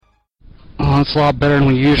onslaught better than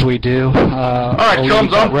we usually do. All right,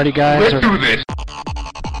 chums up. Ready, guys? Let's do this.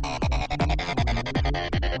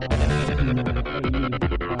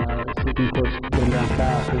 Sleeping push going down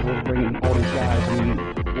fast. We're bringing all these guys,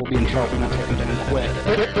 and we'll be in trouble. We're not taking them down quick.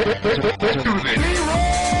 Let's do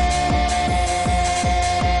this.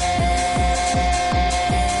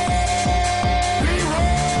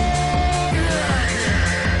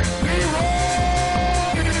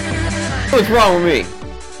 What's wrong with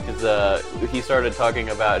me? Because he started talking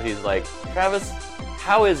about, he's like, Travis,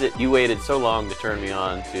 how is it you waited so long to turn me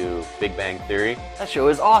on to Big Bang Theory? That show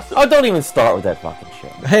is awesome. Oh, don't even start with that fucking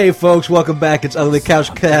shit. Hey, folks, welcome back. It's Ugly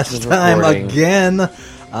Couch Cast time recording. again.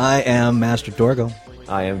 I am Master Dorgo.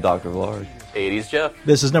 I am Dr. Vlarg. 80s Jeff.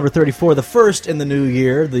 This is number 34, the first in the new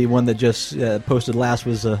year. The one that just posted last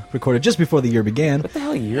was recorded just before the year began. What the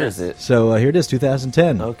hell year is it? So here it is,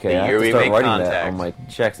 2010. Okay, The I year have to we start make writing contact. that on my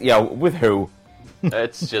checks. Yeah, with who?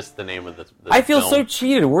 That's just the name of the I feel film. so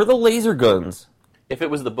cheated. Where are the laser guns? If it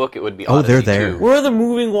was the book, it would be Oh, Odyssey they're there. 2. Where are the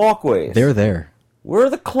moving walkways? They're there. Where are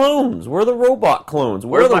the clones? Where are the robot clones?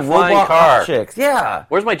 Where Where's are the my flying robot car? chicks? Yeah.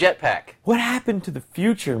 Where's my jetpack? What happened to the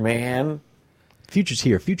future, man? Future's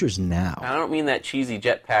here. Future's now. I don't mean that cheesy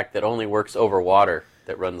jetpack that only works over water,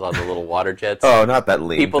 that runs on the little water jets. Oh, not that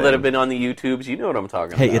lame People that thing. have been on the YouTubes, you know what I'm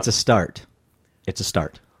talking Hey, about. it's a start. It's a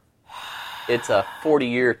start. It's a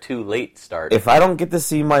 40-year too late start. If I don't get to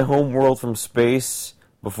see my home world from space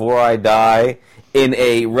before I die in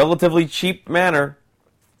a relatively cheap manner,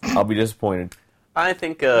 I'll be disappointed. I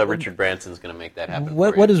think Richard Branson's going to make that happen. What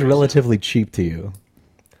for you What is pretty relatively cheap to you?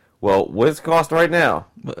 Well, what does it cost right now?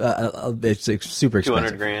 It's super soon.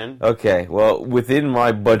 expensive. $200,000. Okay, well, within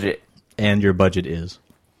my budget, And your budget is?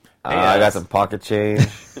 I got some pocket change,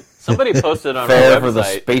 Somebody posted on fare our for the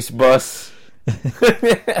website. space bus.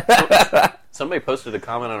 Somebody posted a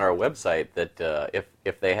comment on our website that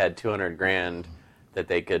if they had $200,000 that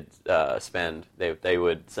they could spend, they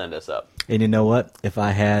would send us up. And you know what? If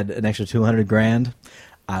I had an extra $200,000,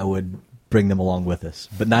 I would bring them along with us.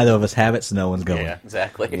 But neither of us have it, so no one's going. Yeah,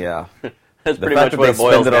 exactly. Yeah, That's the pretty fact much that what they it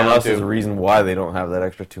boils spend it on down us is the to. reason why they don't have that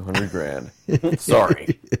extra $200,000.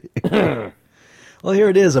 Sorry. Well, here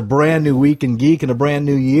it is, a brand new week in Geek and a brand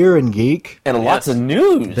new year in Geek. And lots of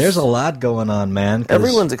news. There's a lot going on, man. 'cause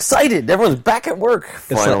Everyone's excited. Everyone's back at work.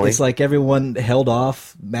 Finally, it's like everyone held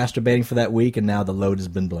off masturbating for that week, and now the load has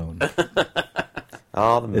been blown.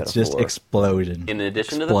 oh, the It's just metaphor. explosion. In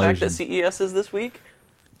addition to the fact that CES is this week,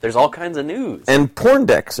 there's all kinds of news. And porn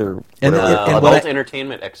decks are And- whatever. and Adult what I-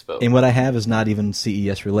 Entertainment Expo. And what I have is not even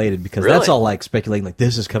CES related, because Really? that's all like speculating, like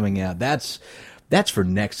this is coming out. That's for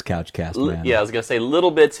next Couchcast, man. Yeah, I was going to say,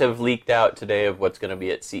 little bits have leaked out today of what's going to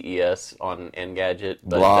be at CES on Engadget.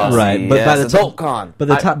 But, Blah. Right, but by the time,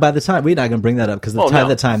 AdultCon. by the time we're not going to bring that up because Oh, no.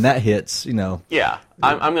 the time that hits, Yeah,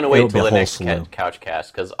 I'm going to It'll wait be till a the whole next slew.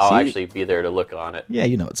 Couchcast, because I'll See? actually be there to look on it. yeah,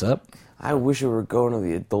 you know what's up. I wish we were going to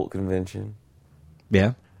the adult convention.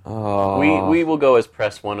 Yeah, Oh, We will go as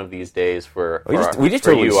press one of these days for, we just for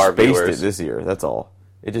totally you, our spaced viewers. it this year. That's all.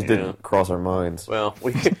 It just Yeah. didn't cross our minds. Well,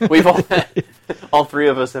 we've all three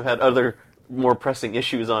of us have had other more pressing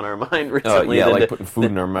issues on our mind recently. yeah, than like to, putting food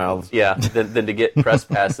in our mouths. Yeah, than to get press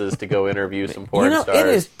passes to go interview some porn You know, stars. it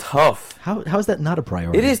is tough. how is that not a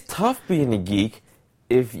priority? It is tough being a geek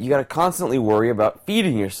if you got to constantly worry about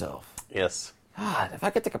feeding yourself. Yes. God, if I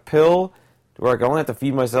could take a pill where I could only have to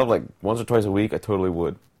feed myself like once or twice a week, I totally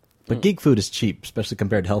would. But geek food is cheap, especially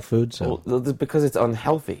compared to health food. So, Well, that's because it's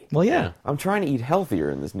unhealthy. well, yeah. Yeah. I'm trying to eat healthier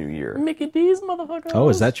in this new year. Mickey D's, motherfucker. Oh,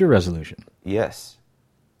 is that your resolution? Yes.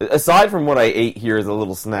 Aside from what I ate here as a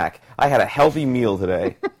little snack, I had a healthy meal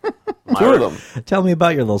today. Two of them. Tell me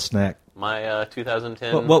about your little snack. My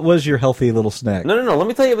 2010. What was your healthy little snack? No. Let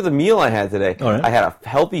me tell you about the meal I had today. All right. I had a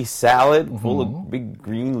healthy salad full of big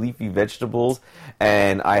green leafy vegetables,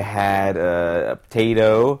 and I had a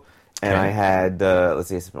potato, and Okay. I had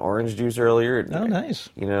some orange juice earlier. Oh, nice.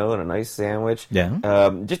 You know, and a nice sandwich. Yeah.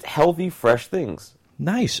 Just healthy, fresh things.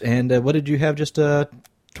 Nice. And what did you have just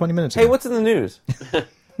 20 minutes Hey, ago? what's in the news?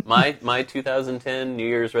 My 2010 New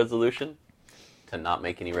Year's resolution to not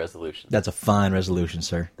make any resolutions. That's a fine resolution,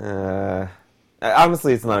 sir.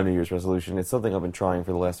 Honestly, it's not a New Year's resolution. It's something I've been trying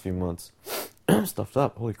for the last few months. Stuffed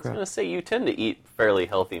up. Holy I was crap. gonna say you tend to eat fairly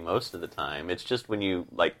healthy most of the time. It's just when you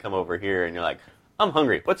like come over here and you're like, I'm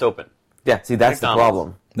hungry. What's open? Yeah, see, that's the McDonald's.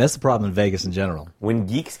 problem. That's the problem in Vegas in general. When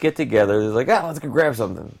geeks get together, they're like, let's go grab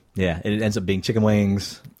something. Yeah, it ends up being chicken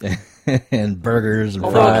wings and burgers and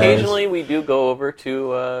Although fries. occasionally we do go over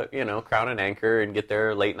to Crown and Anchor and get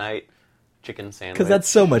their late night chicken sandwich. Because that's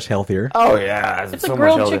so much healthier. Oh yeah, It's a so much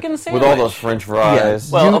grilled healthier. chicken with all sandwich. those French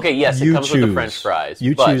fries. Yeah. Well, okay, yes, it you comes with the choose. French fries.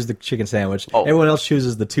 You but- choose the chicken sandwich. Oh. Everyone else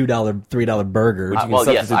chooses the $2, $3 burger. can Well,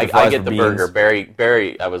 yes, substitute the I fries get for the beans. burger.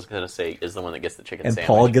 Barry, I was going to say, is the one that gets the chicken and sandwich.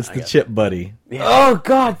 Paul gets I the guess. chip buddy. Oh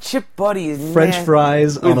god, Chip Buddy is French nasty.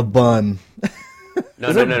 fries on a bun. No,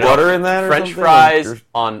 Is no, there no, no. butter in that or French something? fries Or-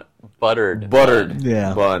 on buttered. Buttered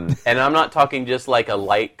Yeah. bun. And I'm not talking just like a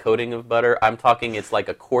light coating of butter. I'm talking it's like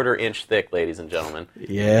a 1/4 inch thick, ladies and gentlemen.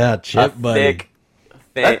 Yeah, chip a buddy.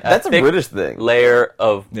 That's a thick British thing. layer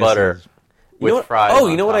of Yes, butter it is. You know with what- fries. Oh,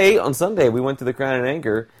 on you know what top I of ate it. on Sunday? We went to the Crown and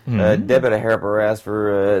Anchor. Mm-hmm. Deb had a hair up her ass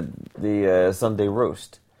for the Sunday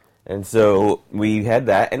roast. And so we had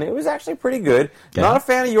that, and it was actually pretty good. Okay. Not a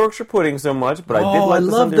fan of Yorkshire pudding so much, but I did Oh, like I the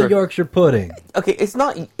love Sunday the ro- Yorkshire pudding. Okay, it's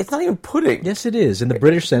not even pudding. Yes, it is. In the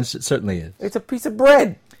British sense, it certainly is. It's a piece of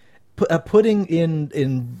bread. Pudding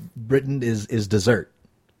in Britain is dessert.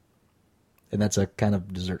 And that's a kind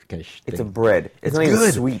of dessert-ish thing. It's a bread. It's not good.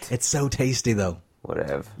 even sweet. It's so tasty, though.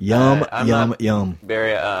 Whatever. Yum, I'm yum, not- yum.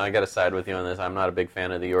 Barry, I got to side with you on this. I'm not a big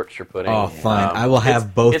fan of the Yorkshire pudding. Oh, fine. I will have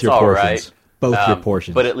it's- both it's your all portions. right. Both your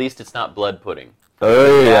portions. But at least it's not blood pudding.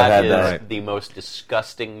 Oh, yeah, I That had is that. the most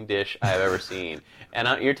disgusting dish I've ever seen.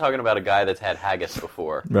 And you're talking about a guy that's had haggis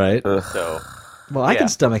before. Right? So Well, I yeah. can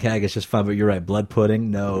stomach haggis just fine, but you're right. Blood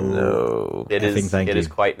pudding? No. No. it Effing is thank it you. is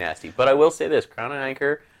quite nasty. But I will say this, Crown and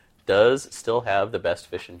Anchor does still have the best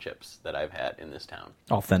fish and chips that I've had in this town.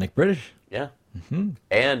 Authentic British. Yeah. Mm-hmm.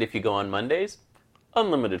 And if you go on Mondays,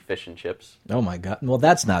 unlimited fish and chips. Oh, my God. Well,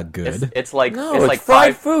 that's not good. It's like No, it's it's like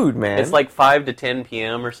fried 5 food, man. It's like 5 to 10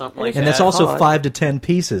 p.m. or something like and that. that's also hot. 5 to 10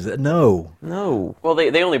 pieces. No. no. Well,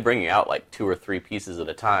 they only bring you out like 2 or 3 pieces at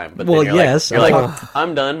a time. But Well, then you're yes, like, you're I'm like,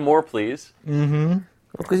 I'm done. More, please.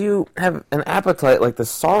 Because you have an appetite like the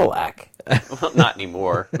Sarlacc. Well, not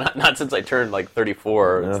anymore. not since I turned like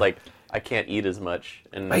 34. It's like I can't eat as much.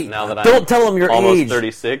 And Hey, now that I'm don't tell 'em your almost age.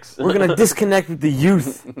 36, We're going to disconnect with the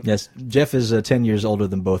youth. Yes, Jeff is 10 years older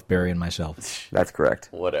than both Barry and myself. That's correct.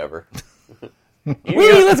 whatever. Wee,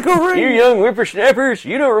 let's go ring. You young whippersnappers,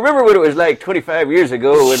 you don't remember what it was like 25 years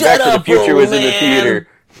ago when Shut Back to up, the Future old was in the man. theater.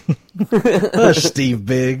 Hush, Steve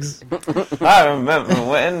Biggs. I remember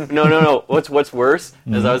when. No. What's worse,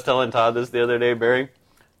 as I was telling Todd this the other day, Barry,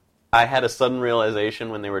 I had a sudden realization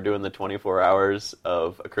when they were doing the 24 hours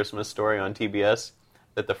of A Christmas Story on TBS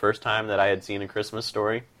that the first time that I had seen A Christmas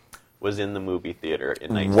Story was in the movie theater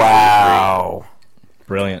in 1983. Wow.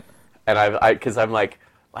 Brilliant. And because I'm like,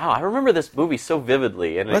 wow, I remember this movie so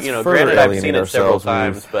vividly. And, Let's granted, further I've seen alienate it several ourselves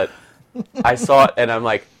times, but I saw it and I'm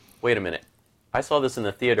like, wait a minute. I saw this in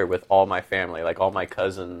the theater with all my family, like all my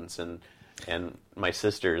cousins and my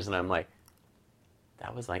sisters, and I'm like,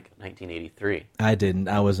 that was like 1983. I didn't.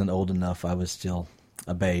 I wasn't old enough. I was still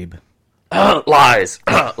a babe. Lies.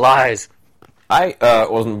 Lies. I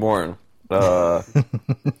wasn't born. Lie.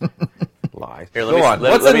 Here, Go let me, on.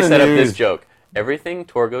 let, What's let in me the set up news? this joke. Everything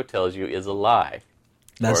Torgo tells you is a lie.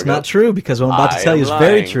 That's Torgo. not true because what I'm about to I tell you am is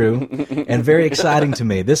very lying. true and very exciting to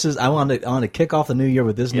me. I want to kick off the new year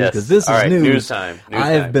with this news Yes. because this All is right, news, news time. News I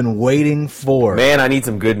have time. been waiting for. Man, I need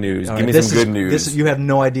some good news. All Give right, me some good news. You have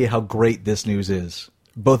no idea how great this news is.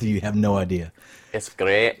 Both of you have no idea. It's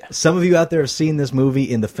great. Some of you out there have seen this movie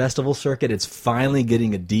in the festival circuit. It's finally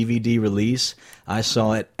getting a DVD release. I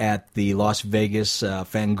saw it at the Las Vegas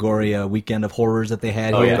Fangoria Weekend of Horrors that they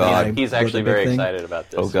had Oh, here. yeah. God. He's actually very excited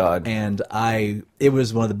about this. Oh, God. And it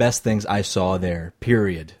was one of the best things I saw there,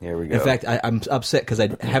 period. Here we go. In fact, I'm upset because I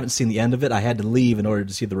haven't seen the end of it. I had to leave in order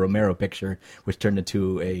to see the Romero picture, which turned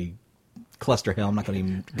into a cluster hell. I'm not going to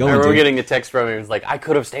even go I into remember it. getting a text from him. He was like, I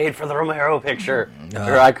could have stayed for the Romero picture.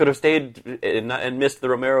 Or I could have stayed and missed the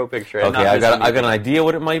Romero picture. And Okay, not I missed got an anything." idea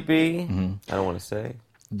what it might be. Mm-hmm. I don't want to say.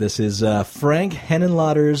 This is Frank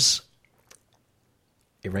Henenlotter's.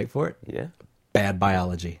 You ready for it? Yeah. Bad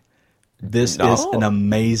Biology. This No. is an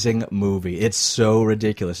amazing movie. It's so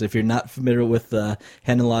ridiculous. If you're not familiar with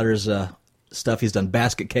Henenlotter's stuff, he's done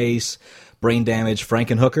Basket Case, Brain Damage,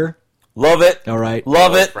 Frankenhooker. Love it. All right.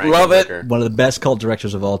 Love it. Frank Love it. Hooker. One of the best cult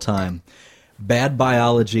directors of all time. Bad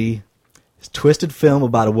Biology, twisted film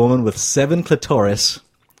about a woman with 7 clitoris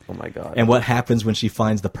Oh, my God. and what happens when she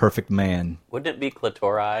finds the perfect man. Wouldn't it be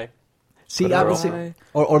clitori? See, I will see, Clitori?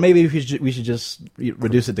 or maybe we should just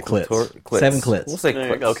reduce it to clits. Clits. 7 clits. We'll say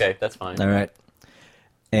clits. Okay, that's fine. All right.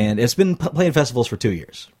 And it's been playing festivals for 2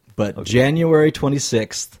 years. But January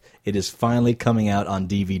 26th, it is finally coming out on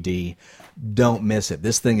DVD. Don't miss it.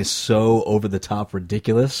 This thing is so over-the-top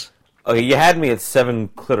ridiculous. Okay, you had me at 7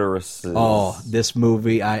 clitorises. Oh, this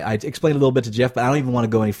movie, I explained a little bit to Jeff, but I don't even want to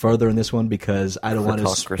go any further in this one because I don't want to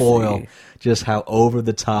Clitocracy. spoil just how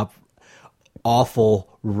over-the-top awful,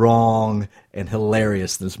 wrong, and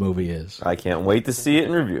hilarious this movie is. I can't wait to see it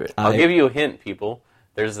and review it. I'll give you a hint, people.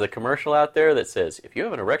 There's the commercial out there that says, if you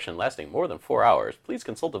have an erection lasting more than 4 hours, please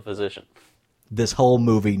consult a physician. This whole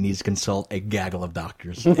movie needs to consult a gaggle of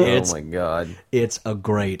doctors. Oh my god. It's a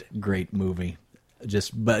great, great movie.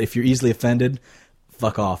 But if you're easily offended,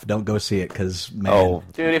 fuck off. Don't go see it, because, man. Oh.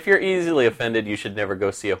 Dude, if you're easily offended, you should never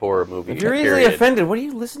go see a horror movie. If you're easily period. offended, what are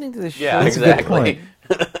you listening to this show? Yeah, That's a good exactly. point.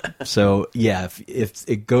 So, yeah, if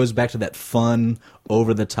it goes back to that fun,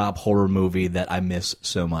 over-the-top horror movie that I miss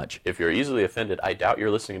so much. If you're easily offended, I doubt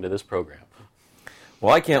you're listening to this program.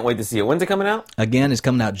 Well, I can't wait to see it. When's it coming out? Again, it's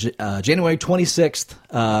coming out January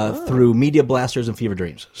 26th through Media Blasters and Fever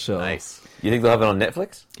Dreams. So, Nice. You think they'll have it on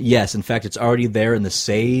Netflix? yes, in fact, it's already there in the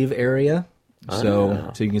save area.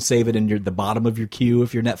 So you can save it in the bottom of your queue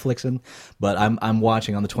if you're Netflixing. But I'm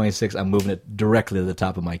watching on the 26th. I'm moving it directly to the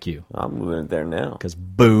top of my queue. I'm moving it there now. Because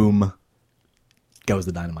boom, goes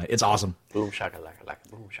the dynamite. It's awesome. Boom, shakalaka,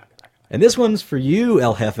 boom, shakalaka. And this one's for you,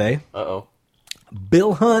 El Jefe. Uh-oh.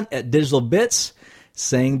 Bill Hunt at Digital Bits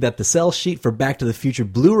saying that the sell sheet for Back to the Future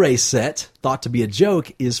Blu-ray set, thought to be a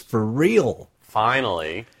joke, is for real.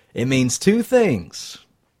 Finally. It means two things.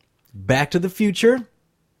 Back to the Future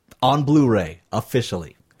on Blu-ray,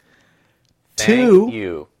 officially. Thank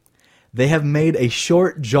you. They have made a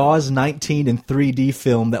short Jaws 19 in 3D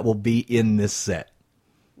film that will be in this set.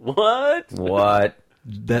 What? What?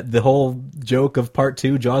 That the whole joke of part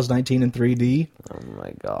 2, Jaws 19 in 3D, Oh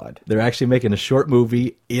my god. they're actually making a short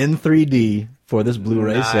movie in 3D for this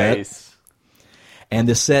Blu-ray set. Nice. And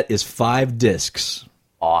this set is 5 discs.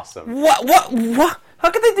 Awesome. What? How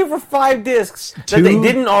could they do for 5 discs that they Two-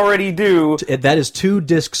 didn't already do? That is 2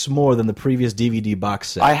 discs more than the previous DVD box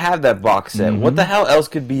set. I have that box set. What the hell else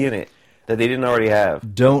could be in it that they didn't already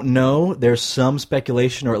have? Don't know. There's some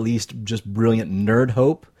speculation, or at least just brilliant nerd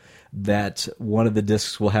hope, that one of the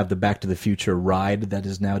discs will have the Back to the Future ride that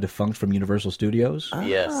is now defunct from Universal Studios.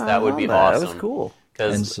 Yes, that would be That awesome. was cool.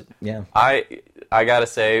 And Because yeah. I gotta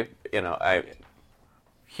say, I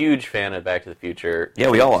huge fan of Back to the Future. Yeah,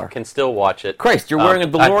 we all are. Can still watch it. Christ, you're wearing a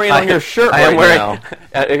DeLorean on your shirt right now.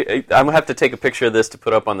 I'm gonna have to take a picture of this to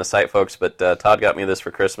put up on the site, folks. But Todd got me this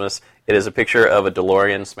for Christmas. It is a picture of a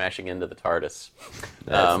DeLorean smashing into the TARDIS.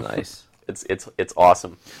 That's nice. It's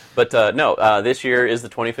awesome. But this year is the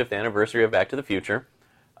 25th anniversary of Back to the Future.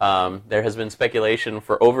 There has been speculation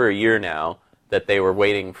for over a year now that they were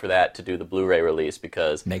waiting for that to do the Blu-ray release,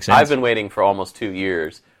 because Makes sense. I've been waiting for almost 2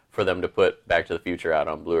 years for them to put Back to the Future out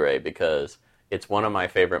on Blu-ray, because it's one of my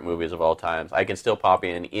favorite movies of all times. I can still pop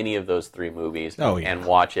in any of those 3 movies and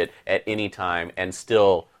watch it at any time and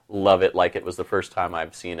still love it like it was the first time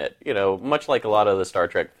I've seen it. Much like a lot of the Star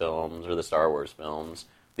Trek films or the Star Wars films.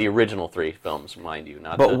 The original 3 films, mind you.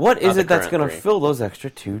 But what is it that's going to fill? fill those extra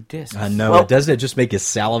 2 discs? I know. Well- Doesn't it just make you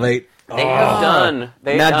salivate? They have done.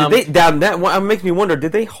 Now, that makes me wonder,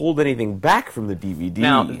 did they hold anything back from the DVD?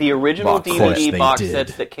 Now, the original box set? course DVD they box did.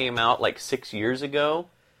 sets that came out like 6 years ago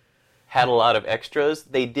had a lot of extras.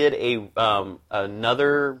 They did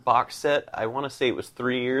another box set, I want to say it was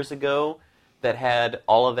 3 years ago, that had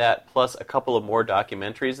all of that plus a couple of more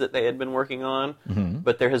documentaries that they had been working on. Mm-hmm.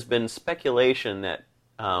 But there has been speculation that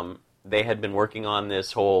they had been working on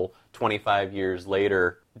this whole 25 years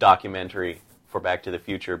later documentary for Back to the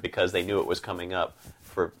Future because they knew it was coming up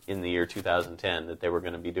in the year 2010, that they were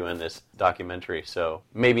going to be doing this documentary. So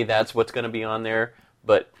maybe that's what's going to be on there.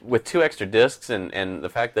 But with 2 extra discs and the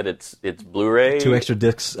fact that it's Blu-ray, 2 extra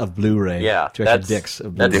discs of Blu-ray. Yeah, 2 extra that's- discs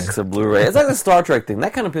of that's- Blu-ray. Discs of Blu-ray. It's like the Star Trek thing.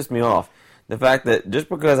 That kind of pissed me off. The fact that just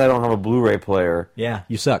because I don't have a Blu-ray player... Yeah,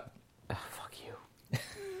 you suck. Fuck you.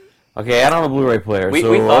 Okay, I don't have a Blu-ray player, We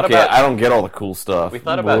so thought about- I don't get all the cool stuff. we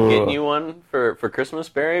thought about Ugh. getting you one for Christmas,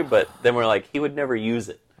 Barry, but then we're like, he would never use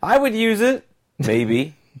it. I would use it.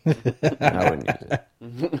 Maybe. I wouldn't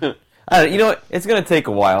use it. You know what? It's going to take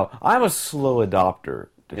a while. I'm a slow adopter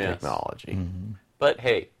to Yes. technology. But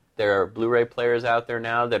hey, there are Blu-ray players out there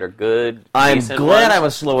now that are good. I'm decent glad ones I'm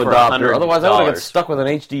a slow for adopter. Otherwise, I would have got $100. stuck with an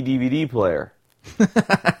HD DVD player.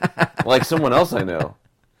 Like someone else I know.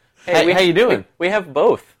 Hey, How you doing? We have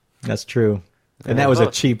both. That's true. And that was a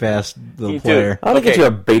cheap-ass little You player. I'm going to Okay. get you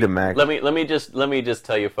a Betamax. Let me just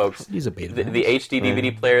tell you, folks. Use a Betamax. The HD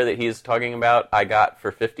DVD player that he's talking about, I got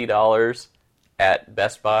for $50 at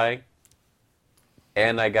Best Buy,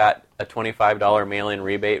 and I got a $25 mail-in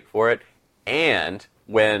rebate for it. And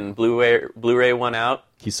when Blu-ray went out,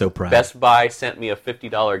 He's so proud. Best Buy sent me a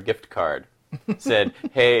 $50 gift card. Said,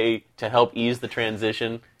 "Hey, to help ease the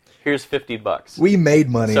transition, here's $50." We made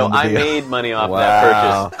money So on the I deal. made money off Wow.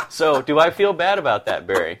 that purchase. So do I feel bad about that,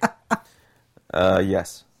 Barry?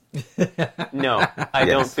 Yes. No, I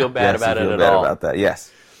don't feel bad Yes, about you it feel at bad all. about that.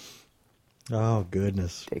 Yes. Oh,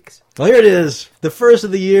 goodness. Takes. Well, here it is. The first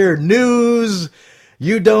of the year. News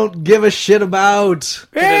you don't give a shit about.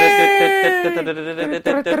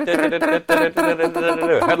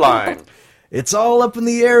 Headline. It's all up in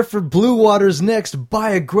the air for Blue Water's next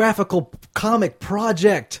biographical comic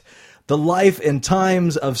project. The life and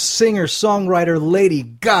times of singer-songwriter Lady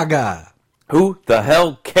Gaga. Who the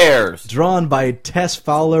hell cares? Drawn by Tess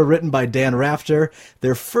Fowler, written by Dan Rafter.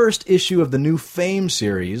 Their first issue of the new Fame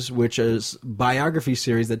series, which is a biography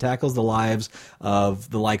series that tackles the lives of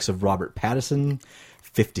the likes of Robert Pattinson,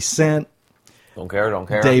 50 Cent, Don't care. Don't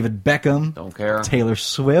care. David Beckham, Don't care. Taylor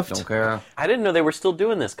Swift. Don't care. I didn't know they were still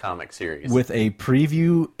doing this comic series. With a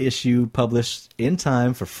preview issue published in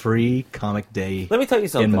time for Free Comic Day Let me tell you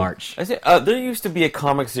something. in March. I said there used to be a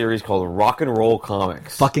comic series called Rock and Roll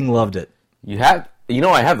Comics. Fucking loved it. You have,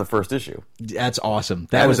 I have the first issue. That's awesome.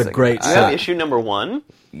 That That was is a a- great I Is that set. issue number 1?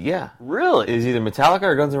 Yeah, Really? it's either Metallica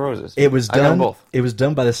or Guns N' Roses. It was I got 'em done. both. It was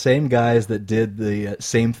done by the same guys that did the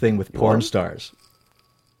same thing with porn won? stars.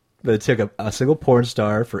 They took a single porn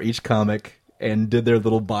star for each comic and did their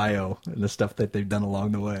little bio and the stuff that they've done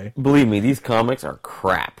along the way. Believe me, these comics are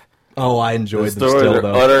crap. Oh, I The enjoyed them stories still are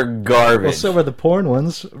though. utter garbage. Well, so were the porn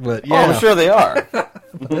ones, but Oh, yeah, I'm sure they are.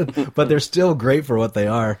 but they're still great for what they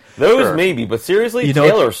are. Those Sure. maybe, but seriously, You know-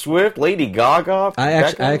 Taylor Swift, Lady Gaga. I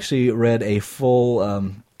Beckham? actually read a full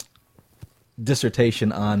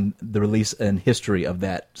dissertation on the release and history of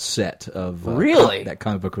that set of Really? that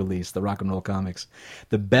comic book release, the Rock and Roll Comics.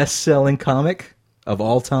 The best-selling comic of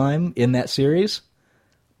all time in that series,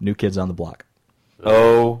 New Kids on the Block.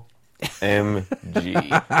 OMG.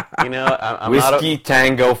 You know, I'm Whiskey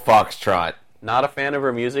Tango Foxtrot. not a fan of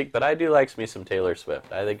her music, but I do like me some Taylor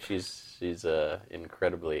Swift. I think she's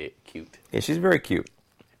incredibly cute, Yeah, she's very cute.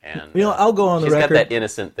 and You know, I'll go on the she's record. got that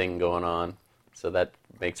innocent thing going on, so that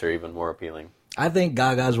makes her even more appealing. I think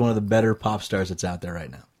Gaga's one of the better pop stars that's out there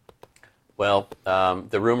right now. Well,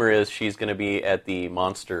 the rumor is she's going to be at the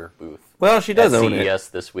Monster booth. Well, she does at own it. CES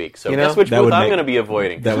this week. So You know, guess which that booth would I'm make- going to be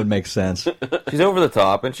avoiding. That would make sense. She's over the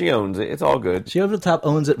top, and she owns it. It's all good. She over the top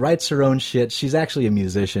owns it, writes her own shit. She's actually a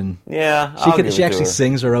musician. Yeah, She actually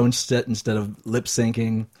sings her own shit instead of lip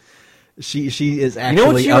syncing. She is You know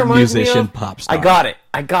what actually she a reminds me musician of? pop star. I got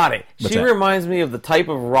it. What's She that? reminds me of the type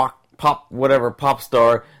of rock, pop, whatever, pop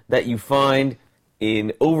star that you find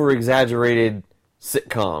in over-exaggerated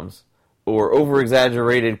sitcoms or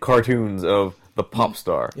over-exaggerated cartoons of the pop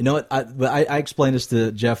star. You know what? I explained this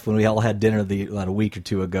to Jeff when we all had dinner about a week or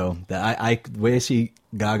two ago. That the way I see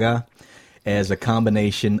Gaga as a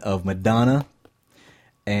combination of Madonna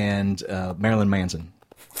and Marilyn Manson.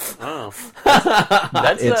 Oh,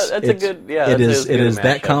 that's a good. Yeah, it that's is. a It good is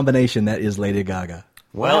that mashup. combination that is Lady Gaga.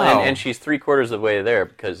 Well, Wow. and she's 3/4 of the way there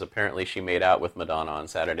because apparently she made out with Madonna on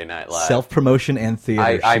Saturday Night Live. Self promotion and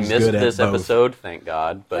theater. I She's missed good at this both. episode, thank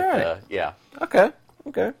God. But Alright. yeah, Okay.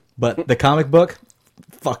 But the comic book,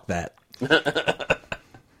 fuck that.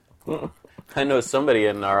 I know somebody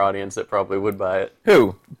in our audience that probably would buy it.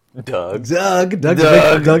 Who? Doug,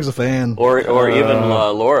 Doug's a fan. or even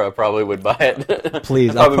Laura probably would buy it. Please,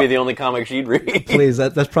 That'd I'll probably be the only comic she'd read. Please,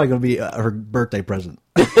 that's probably going to be her birthday present.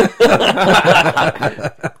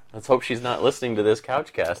 Let's hope she's not listening to this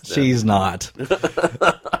Couchcast. then. She's not.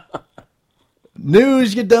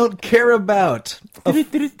 News you don't care about.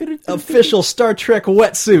 Official Star Trek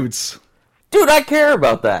wetsuits. Dude, I care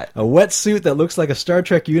about that. A wetsuit that looks like a Star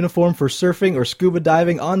Trek uniform for surfing or scuba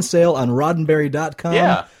diving on sale on Roddenberry.com.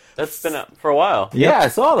 Yeah, that's been up for a while. Yeah, I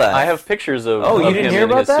saw that. I have pictures of. Oh, you of didn't him hear in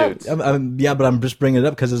about his that? Suits. Yeah, but I'm just bringing it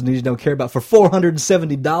up because it's news you don't care about. For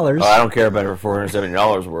 $470. Oh, I don't care about it for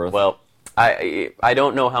 $470 worth. Well, I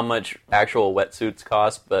don't know how much actual wetsuits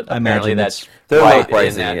cost, but I apparently imagine that's they're right low pricey,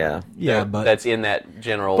 in that. yeah. Yeah, but that's in that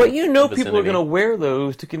general. But you know people are vicinity. going to wear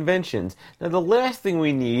those to conventions. Now, the last thing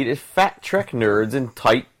we need is fat Trek nerds in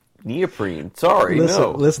tight neoprene. Sorry,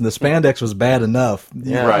 no. listen, the spandex was bad enough.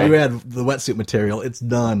 Yeah. Right. You had the wetsuit material. It's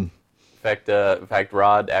done. In fact,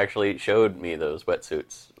 Rod actually showed me those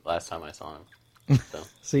wetsuits last time I saw him. So,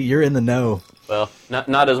 See, you're in the know. well,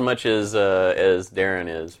 not as much as Darren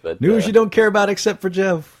is, but News you don't care about except for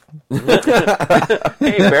Jeff.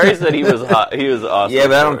 Hey, Barry said he was hot. He was awesome. Yeah,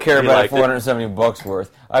 but I don't care He about it liked $470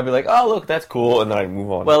 worth. I'd be like, oh, look, that's cool, and then I'd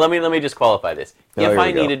move on. Well, let me just qualify this. Oh, If here I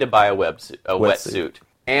we go. needed to buy a wetsuit,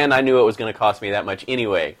 and I knew it was going to cost me that much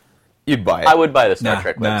anyway, you'd buy it. I would buy the Star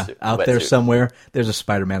Trek Nah, wetsuit. out there wetsuit. somewhere, there's a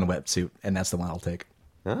Spider-Man wetsuit, and that's the one I'll take.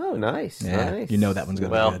 Oh, nice. Yeah, nice. you know that one's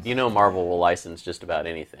going to Well, be good. you know Marvel will license just about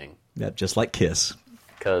anything Yeah, just like Kiss.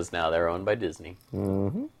 because now they're owned by Disney.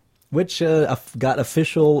 which got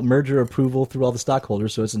official merger approval through all the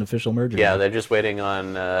stockholders, so it's an official merger. Yeah, now. they're just waiting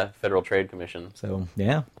on Federal Trade Commission, So,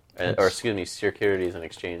 yeah. or excuse me, Securities and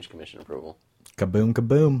Exchange Commission approval. Kaboom,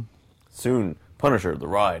 kaboom. Soon, Punisher, the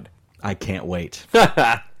ride. I can't wait.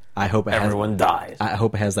 I hope it Everyone dies. I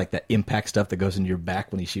hope it has like that impact stuff that goes into your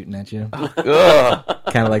back when he's shooting at you. Ugh.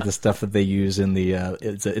 Kind of like the stuff that they use in the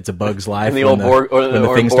it's a Bug's Life. In the when old Borg, or when the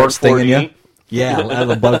or thing Borg starts stinging 4D. you. Yeah, I have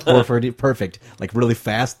a Bug 440. Perfect. Like really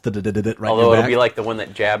fast. Right in Although your it'll back. be like the one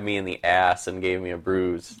that jabbed me in the ass and gave me a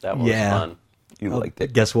bruise. That one was fun. You liked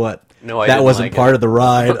it. Guess what? No, I that didn't wasn't like part it. of the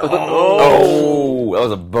ride. Oh, that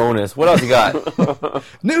was a bonus. What else you got?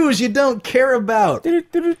 News you don't care about.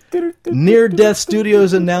 Near Death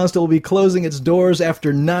Studios announced it will be closing its doors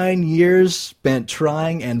after 9 years spent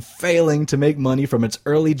trying and failing to make money from its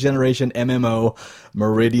early generation MMO,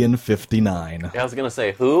 Meridian 59. I was gonna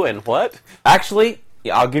say who and what. Actually,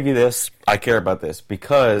 yeah, I'll give you this. I care about this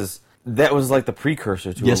because that was like the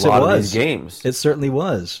precursor to Yes, a lot it of was. these games. It certainly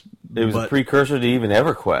was. It was a But- precursor to even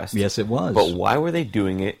EverQuest. Yes, it was. But why were they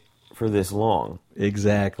doing it for this long?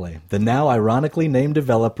 Exactly. The now ironically named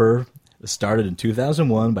developer started in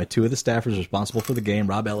 2001 by two of the staffers responsible for the game,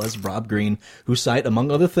 Rob Ellis and Rob Green, who cite,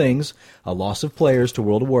 among other things, a loss of players to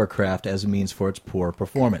World of Warcraft as a means for its poor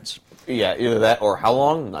performance. Yeah, either that or how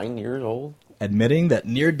long? 9 years old? Admitting that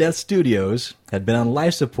Near Death Studios had been on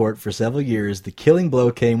life support for several years, the killing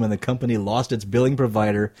blow came when the company lost its billing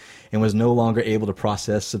provider and was no longer able to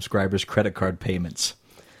process subscribers' credit card payments.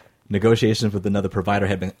 Negotiations with another provider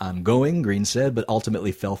had been ongoing, Green said, but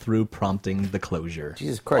ultimately fell through, prompting the closure.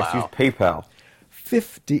 Jesus Christ, Wow. use PayPal.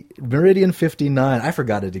 Meridian 59. I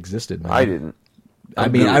forgot it existed, man. I didn't. I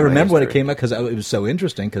I'm mean, good I with my remember when it history. came out because it was so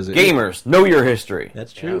interesting. Because Gamers, know your history.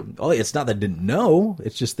 That's true. Oh, it's not that I didn't know.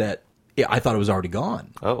 It's just that I thought it was already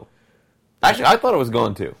gone. Oh. Actually, I thought it was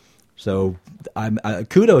gone too. So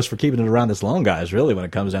kudos for keeping it around this long, guys, really, when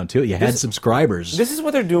it comes down to it. You had subscribers. This is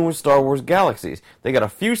what they're doing with Star Wars Galaxies. They got a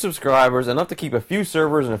few subscribers, enough to keep a few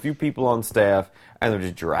servers and a few people on staff, and they're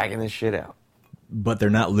just dragging this shit out. But they're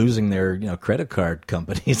not losing their credit card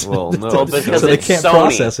companies. Well, no. Well, because so they it's can't Sony.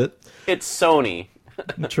 process it. It's Sony.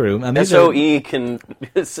 True. I mean, these are- SOE can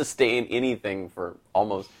sustain anything for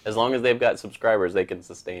almost as long as they've got subscribers. They can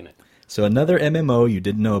sustain it. So another MMO you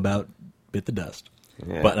didn't know about bit the dust.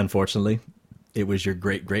 Yeah. But unfortunately, it was your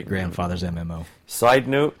great-great-grandfather's MMO. Side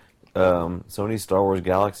note, Sony's Star Wars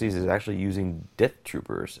Galaxies is actually using Death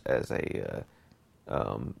Troopers as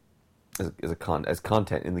as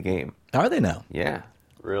content in the game. Are they now? Yeah.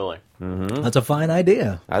 Really. That's a fine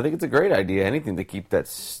idea. I think it's a great idea. Anything to keep that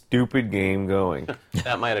stupid game going.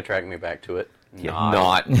 That might attract me back to it.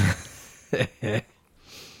 Not.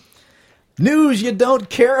 News you don't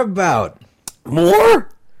care about. More?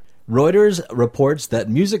 Reuters reports that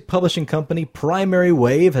music publishing company Primary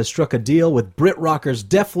Wave has struck a deal with Brit rockers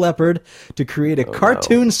Def Leppard to create a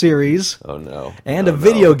cartoon series Oh no. and a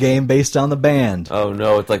video game based on the band. Oh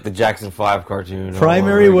no, it's like the Jackson 5 cartoon.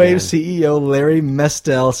 Primary all over Wave again. CEO Larry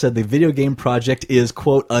Mestel said the video game project is,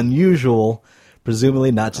 quote, unusual,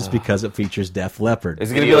 presumably not just because it features Def Leppard.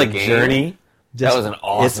 Is it going to be Video like game? Journey? Just- That was an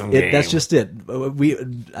awesome game. That's just it.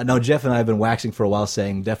 I know Jeff and I have been waxing for a while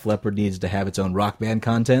saying Def Leppard needs to have its own Rock Band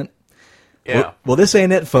content. Yeah. Well, this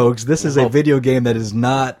ain't it, folks. This is a video game that is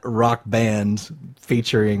not Rock Band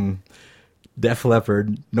featuring Def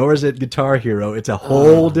Leppard, nor is it Guitar Hero. It's a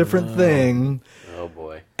whole different thing Oh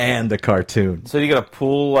boy. and a cartoon. So you got to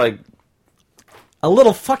pull like A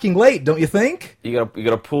little fucking late, don't you think? you got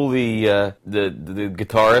to pull the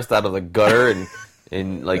guitarist out of the gutter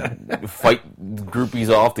and like fight groupies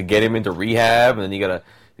off to get him into rehab, and then you got to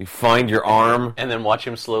find your arm. And then watch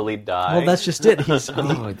him slowly die. Well, that's just it.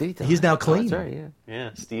 Oh, did he die? He's now Oh, clean. that's right, yeah. yeah.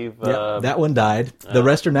 Steve. Yeah, that one died. The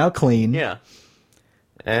rest are now clean. Yeah.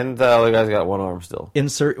 And the other guy's got one arm still.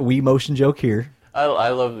 Insert wee motion joke here. I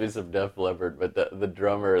love me some Def Leppard, but the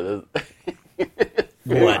drummer.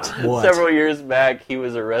 What? Several years back, he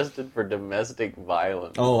was arrested for domestic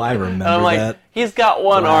violence. Oh, I remember And I'm like, that. he's got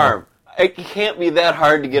one Wow. arm. It can't be that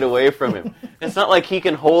hard to get away from him. It's not like he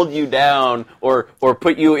can hold you down or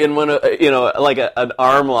put you in one of like an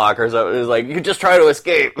arm lock or something. It's like you just try to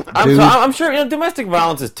escape. I'm sure domestic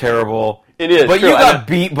violence is terrible. It is, but true, you I got know.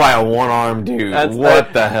 beat by a one-armed dude. That's-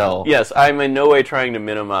 What the hell? Yes, I'm in no way trying to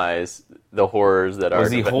minimize the horrors that are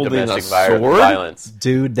Was he holding a domestic sword? violence.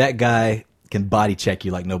 Dude, that guy can body check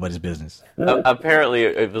you like nobody's business. Apparently,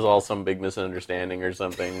 it was all some big misunderstanding or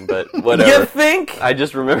something. But whatever. You think? I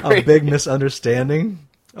just remember. A big misunderstanding?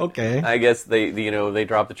 Okay. I guess they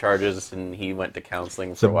dropped the charges and he went to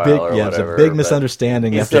counseling It's for a a while big, or yeah, whatever. it's a big but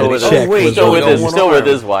misunderstanding. He's After still that with chick wait, was still really with his- going one still with arm.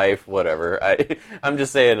 his wife, whatever. I'm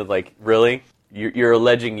just saying, like, really? You're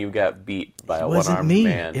alleging you got beat by a It wasn't one-armed me.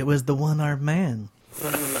 man. It was the one-armed man.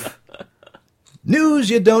 News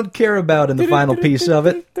you don't care about in the final piece of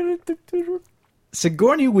it.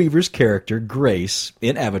 Sigourney Weaver's character, Grace,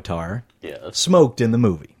 in Avatar, Yes. smoked in the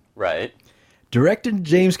movie. Right. Director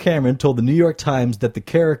James Cameron told the New York Times that the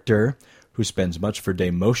character, who spends much of her day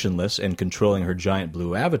motionless and controlling her giant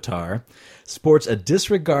blue avatar, sports a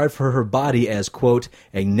disregard for her body as, quote,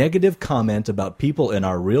 a negative comment about people in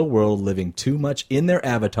our real world living too much in their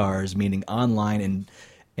avatars, meaning online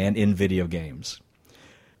and in video games.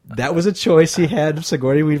 That was a choice he had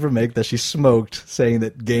Sigourney Weaver make, that she smoked, saying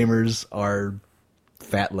that gamers are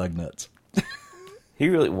fat lug nuts. He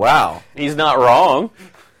really, wow. He's not wrong.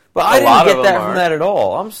 But I A lot didn't of get them that from are. that at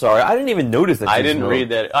all. I'm sorry. I didn't even notice that. I she didn't smoked. read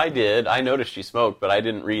that. I did. I noticed she smoked, but I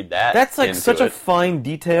didn't read that. That's like into such a it. fine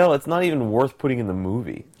detail. It's not even worth putting in the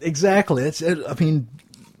movie. Exactly. I mean,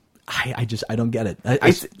 I don't get it. I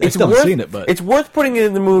It's still worth, haven't seen it, but it's worth putting it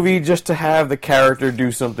in the movie just to have the character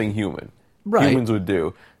do something human. Right. Humans would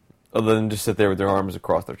do, other than just sit there with their arms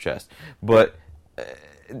across their chest. But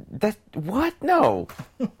that what? No.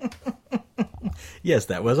 yes,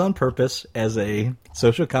 that was on purpose as a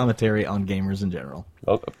social commentary on gamers in general.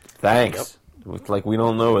 Oh, thanks. It's like we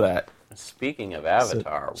don't know that. Speaking of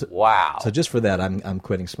Avatar, wow. So just for that, I'm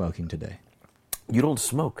quitting smoking today. You don't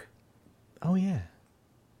smoke. Oh yeah,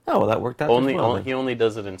 Oh, well, that worked out. only, as well, only he only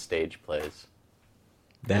does it in stage plays,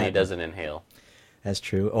 and he doesn't inhale. That's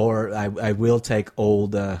true. Or I will take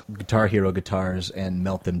old Guitar Hero guitars and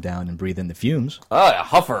melt them down and breathe in the fumes. Oh, a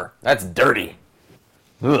huffer. That's dirty.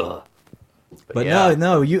 Ugh. But yeah.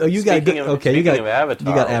 no, you got Speaking of, okay. You speaking got of Avatar.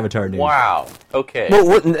 You got Avatar news. Wow. Okay.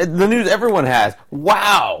 Well, the news everyone has.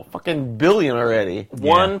 Wow, fucking billion already.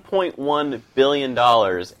 $1.1 billion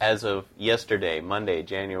as of yesterday, Monday,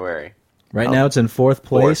 January. Right now, it's in fourth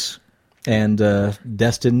place and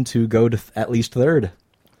destined to go to at least third.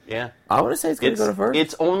 Yeah. I want to say it's going to go to first.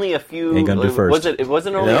 It's only a few. Ain't gonna do first. It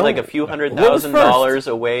wasn't only No. like a few What was $100,000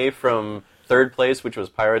 away from third place, which was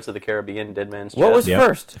Pirates of the Caribbean: Dead Man's Chest. What was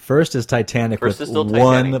first? First is Titanic First with is still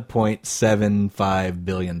Titanic. $1.75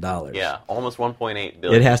 billion. Yeah, almost 1.8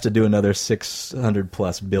 billion. It has to do another 600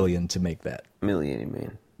 plus billion to make that. Million, you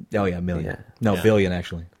mean? Oh yeah, million. Yeah. No, billion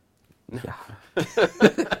actually.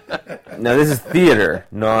 Now this is theater,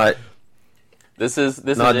 not. This is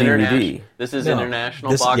Not international. DVD. This is No.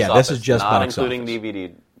 international This- box yeah, office. this is just not box including office.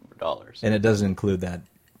 DVD dollars. And it doesn't include that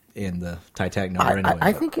in the Titanic number anyway.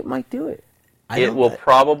 I think it might do it. It will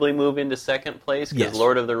probably move into second place because Yes.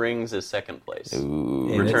 Lord of the Rings is second place. and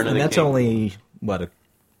Return of the that's King. only what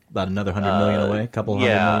about another 100 million away, a couple hundred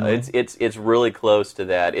Yeah, million away? it's really close to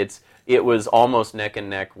that. It was almost neck and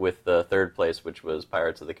neck with the third place, which was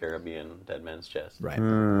Pirates of the Caribbean: Dead Man's Chest. right.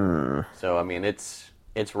 So I mean, it's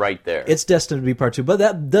right there. It's destined to be part two, but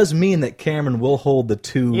that does mean that Cameron will hold the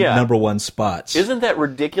two Yeah. number one spots. Isn't that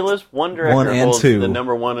ridiculous? One director One and holds two. the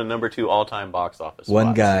number one and number two all-time box office. One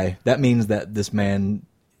spots. guy. That means that this man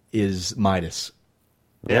is Midas.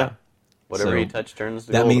 Yeah. Whatever So, he touch turns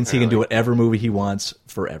to That gold, means he can do apparently. whatever movie he wants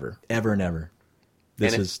forever, ever and ever.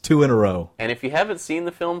 This And is two in a row. And if you haven't seen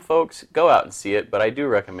the film, folks, go out and see it. But I do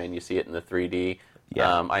recommend you see it in the 3D.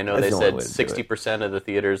 Yeah, I know that's they the only said way to do 60% of the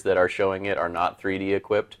theaters that are showing it are not 3D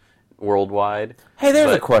equipped worldwide. Hey,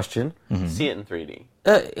 there's a But question. See it in 3D.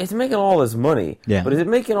 It's making all this money. Yeah. But is it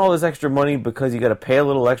making all this extra money because you got to pay a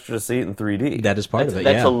little extra to see it in 3D? That is part That's, of it.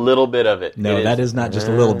 that's yeah. a little bit of it. No, It that is not just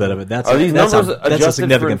a little bit of it. That's Are these that's numbers a, that's adjusted a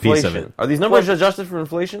significant for piece inflation? of it, Are these numbers adjusted for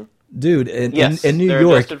inflation? dude. Yes, In New they're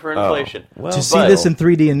York, adjusted for inflation. well, to see but- this in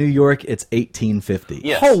 3D in New York, it's $18.50.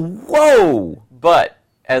 Yes. Oh, whoa! But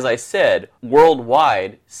as I said,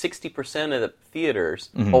 worldwide, 60% of the theaters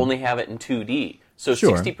only have it in 2D. So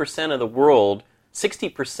Sure. 60% of the world,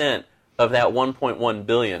 60% of that 1.1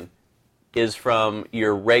 billion is from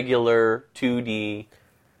your regular 2D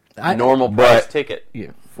normal price ticket.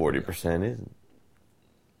 40% isn't.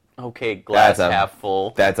 Okay, glass That's a- half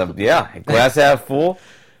full. That's a glass half full.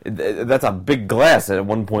 That's a big glass at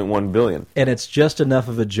 1.1 billion. And it's just enough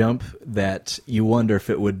of a jump that you wonder if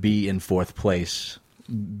it would be in fourth place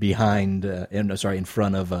behind, in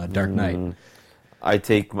front of Dark Knight. I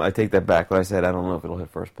take that back. What I said, I don't know if it'll hit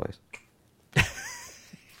first place.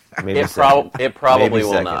 Maybe It second. probably Maybe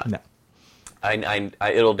will second. not. No.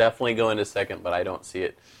 It'll definitely go into second, but I don't see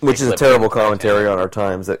it. Which is a eclipsing terrible Titanic. commentary on our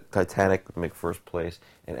times that Titanic would make first place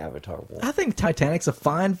and Avatar won't. I think Titanic's a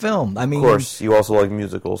fine film. I mean, Of course, you also like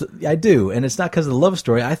musicals. I do, and it's not because of the love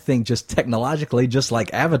story. I think just technologically, just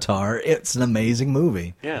like Avatar, it's an amazing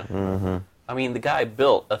movie. Yeah. I mean, the guy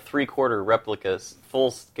built a 3/4 replica,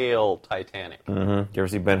 full-scale Titanic. You ever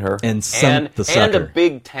see Ben-Hur? And sunk the sucker. and a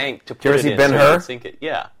big tank to put ever it see in Ben-Hur? so it would sink it.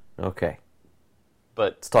 Yeah. Okay.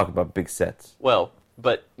 But Let's talk about big sets. well,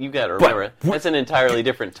 but you got to remember that's an entirely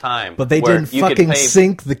different time. But they where didn't you could fucking pay-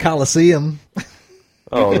 sink the Coliseum.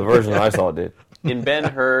 Oh, the version I saw did. in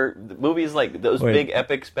Ben-Hur movies like those Wait. big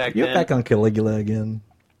epics back You're then. back on Caligula again.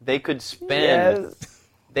 They could spend.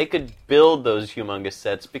 They could build those humongous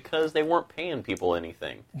sets because they weren't paying people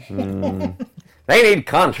anything. They need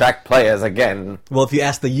contract players again. Well, if you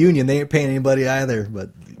ask the union, they ain't paying anybody either. But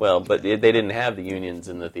Well, but they didn't have the unions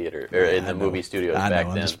in the theater or in the movie studios I back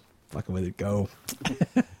know, I'm then. just fucking with it. Go.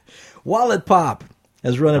 Wallet Pop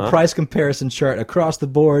has run a price comparison chart across the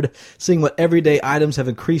board, seeing what everyday items have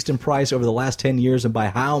increased in price over the last 10 years and by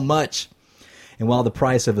how much. And while the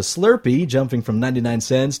price of a Slurpee, jumping from 99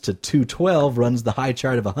 cents to $2.12, runs the high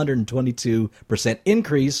chart of 122%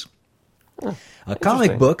 increase, a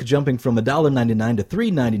comic book jumping from $1.99 to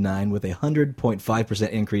 $3.99 with a 100.5%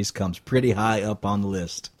 increase comes pretty high up on the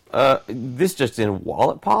list. This just in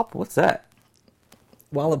Wallet Pop? What's that?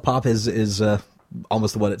 Wallet Pop is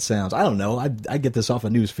almost what it sounds. I don't know. I get this off a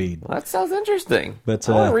news feed. Well, that sounds interesting. But,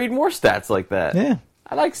 I want to read more stats like that. Yeah.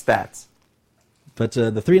 I like stats. But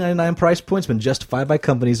the $3.99 price point's been justified by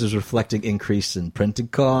companies as reflecting increase in printing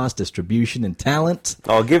cost, distribution, and talent.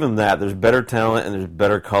 I'll give them that. There's better talent and there's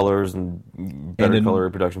better colors and better in, color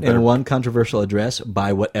reproduction. And one controversial address,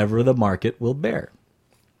 buy whatever the market will bear.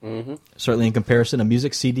 Mm-hmm. Certainly in comparison, a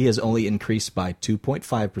music CD has only increased by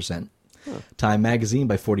 2.5%. Time Magazine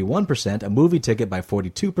by 41%, a movie ticket by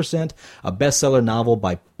 42%, a bestseller novel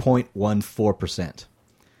by 0.14%.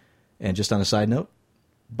 And just on a side note,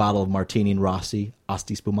 bottle of Martini Rossi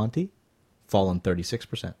Asti Spumante, fallen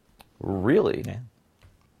 36%. Really? Yeah.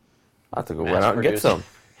 I'll have to go right out and get some.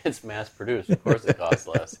 It's mass produced. Of course, it costs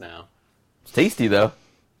less now. It's tasty, though.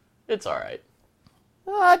 It's all right.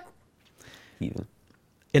 What? Heathen.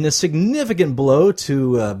 In a significant blow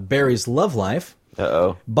to Barry's love life,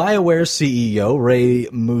 Uh-oh. BioWare CEO Ray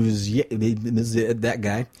that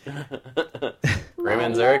guy,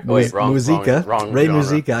 Raymond Zarek? Wait, wrong. Muzica, Wrong Ray genre.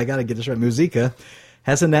 Muzica, I gotta get this right. Muzica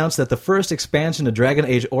has announced that the first expansion of Dragon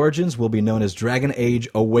Age Origins will be known as Dragon Age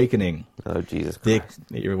Awakening. Oh, Jesus The, Christ.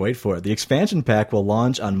 you wait for it. The expansion pack will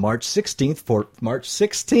launch on March 16th for March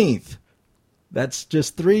 16th. That's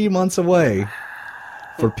just 3 months away.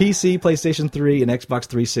 For PC, PlayStation 3, and Xbox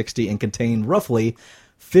 360, and contain roughly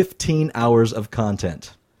 15 hours of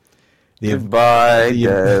content. Goodbye,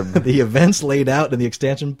 Deb. The events laid out in the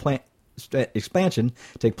expansion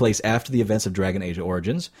take place after the events of Dragon Age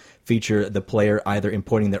Origins, feature the player either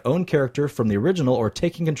importing their own character from the original or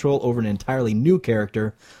taking control over an entirely new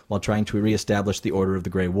character while trying to reestablish the Order of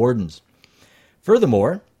the Grey Wardens.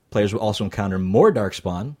 Furthermore, players will also encounter more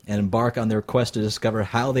Darkspawn and embark on their quest to discover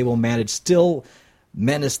how they will manage still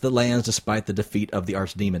menace the lands despite the defeat of the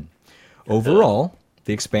Archdemon. Overall,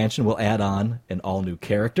 the expansion will add on an all-new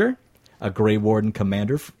character, a Grey Warden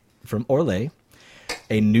commander from Orlais,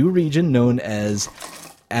 a new region known as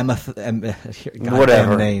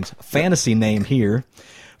Whatever names, fantasy name here,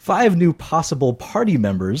 5 new possible party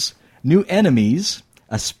members, new enemies,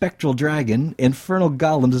 a spectral dragon, infernal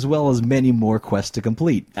golems, as well as many more quests to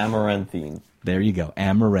complete. Amaranthine. There you go,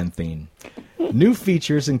 Amaranthine. New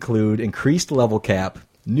features include increased level cap,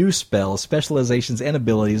 new spells, specializations, and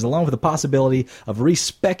abilities, along with the possibility of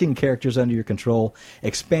respecking characters under your control.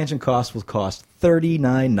 Expansion costs will cost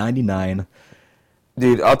 $39.99.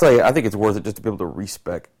 Dude, I'll tell you, I think it's worth it just to be able to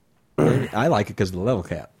respec. I like it because of the level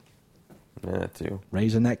cap. Yeah, too.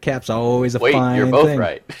 Raising that cap's always a Wait, fine you're both thing.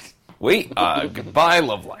 right. Wait, goodbye,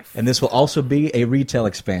 Love Life. And this will also be a retail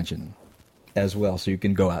expansion as well, so you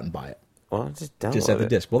can go out and buy it. Well, just download Just have the it.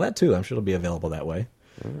 disc. Well, that too. I'm sure it'll be available that way.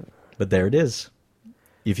 But there it is.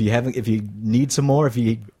 If you need some more, if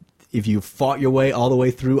you fought your way all the way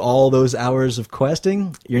through all those hours of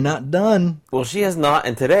questing, you're not done. Well, she has not,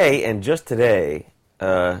 and today, and just today,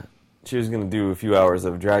 she was going to do a few hours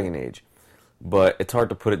of Dragon Age, but it's hard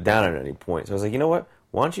to put it down at any point. So I was like, you know what?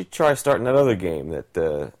 Why don't you try starting that other game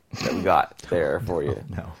that we got there for you?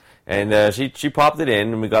 No. And she popped it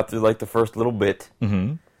in, and we got through like the first little bit.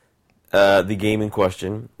 Mm-hmm. The game in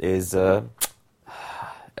question is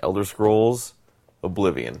Elder Scrolls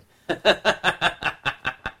Oblivion.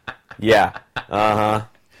 Yeah. Uh-huh.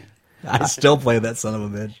 I still play that son of a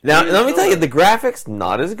bitch. Now, let me tell you, the graphics,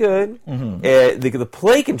 not as good. Mm-hmm. The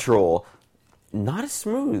play control, not as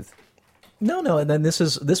smooth. No, and then this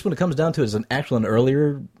when it comes down to it is an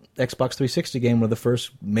earlier Xbox 360 game, one of the first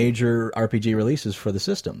major RPG releases for the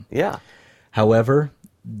system. Yeah. However,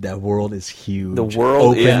 that world is huge. The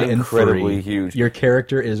world is Open and incredibly free. huge. Your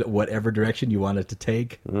character is whatever direction you want it to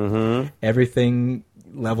take. Mm-hmm. Everything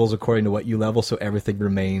levels according to what you level, so everything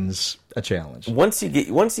remains a challenge. Once you get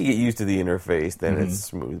used to the interface, then it's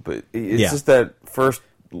smooth. But it's Yeah. just that first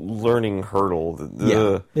learning hurdle.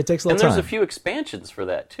 It takes a And little there's time. a few expansions for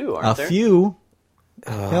that too, aren't A there? few.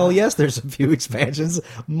 Hell yes, there's a few expansions.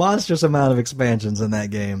 Monstrous amount of expansions in that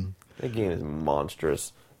game. That game is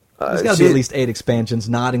monstrous. There's got to be at least 8 expansions,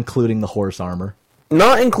 not including the horse armor.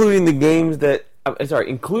 Not including the games that.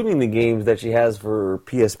 Including the games that she has for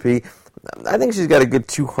PSP. I think she's got a good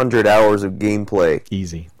 200 hours of gameplay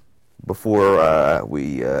Easy. before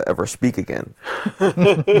we ever speak again.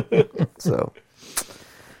 So,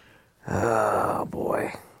 oh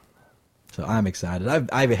boy. So I'm excited.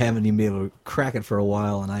 I haven't even been able to crack it for a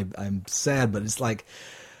while, and I'm sad. But it's like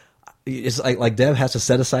Dev has to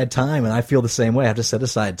set aside time, and I feel the same way. I have to set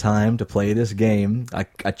aside time to play this game,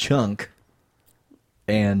 a chunk,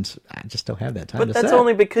 and I just don't have that time. But to that's set.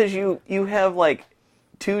 only because you have like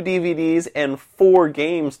 2 DVDs and 4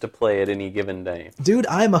 games to play at any given day. Dude,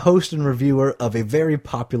 I'm a host and reviewer of a very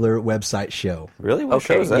popular website show. Really? What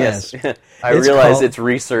Okay, show is that? yes. I It's realize called- it's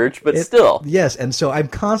research, but It- still. Yes, and so I'm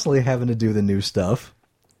constantly having to do the new stuff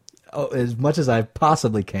as much as I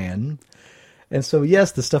possibly can. And so,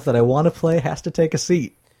 yes, the stuff that I want to play has to take a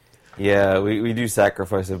seat. Yeah, we do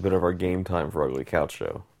sacrifice a bit of our game time for Ugly Couch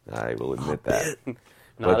Show. I will admit that.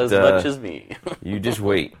 Not But, as much as me. You just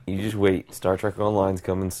wait. You just wait. Star Trek Online's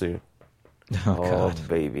coming soon. Oh, Oh, God.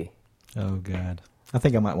 baby. Oh, God. I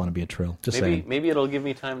think I might want to be a Trill. Just saying. Maybe it'll give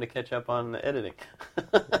me time to catch up on the editing.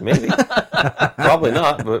 Maybe. Probably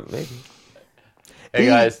not, but maybe. Hey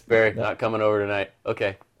guys, Barry, not coming over tonight.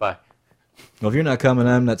 Okay, bye. Well, if you're not coming,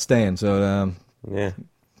 I'm not staying. So Yeah.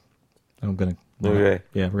 I'm gonna. Okay.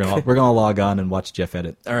 Yeah, we're gonna log on and watch Jeff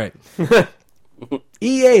edit. All right.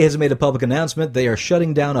 EA has made a public announcement. They are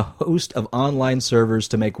shutting down a host of online servers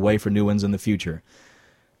to make way for new ones in the future.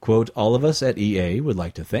 Quote, all of us at EA would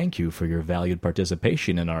like to thank you for your valued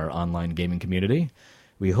participation in our online gaming community.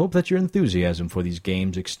 We hope that your enthusiasm for these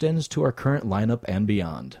games extends to our current lineup and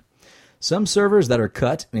beyond. Some servers that are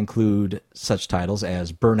cut include such titles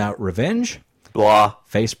as Burnout Revenge, Blah.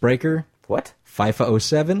 Facebreaker, What? FIFA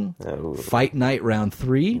 07, Oh. Fight Night Round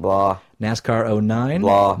 3, Blah. NASCAR 09,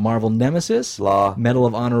 Blah. Marvel Nemesis, Blah. Medal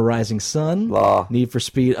of Honor Rising Sun, Blah. Need for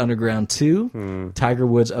Speed Underground 2, Tiger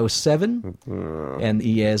Woods 07, and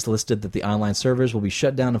EA has listed that the online servers will be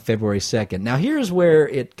shut down on February 2nd. Now here's where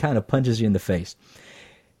it kind of punches you in the face.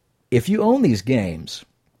 If you own these games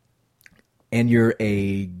and you're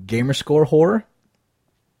a gamer score whore,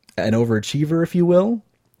 an overachiever, if you will,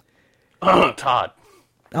 Todd.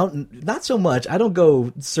 not so much. I don't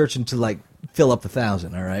go searching to like fill up the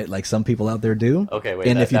 1,000. All right, like some people out there do. Okay, wait.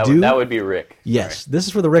 And that, if you that do, would, that would be Rick. yes, this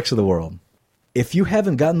is for the Ricks of the world. If you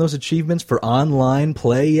haven't gotten those achievements for online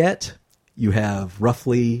play yet, you have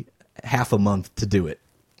roughly half a month to do it.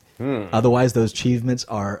 Otherwise, those achievements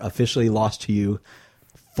are officially lost to you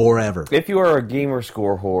forever. If you are a gamer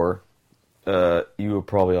score whore, you will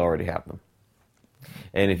probably already have them.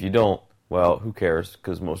 And if you don't, well, who cares?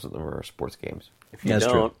 Because most of them are sports games. If you That's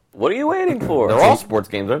don't, true. what are you waiting for? They're all sports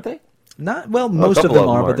games, aren't they? Not well, most of couple them of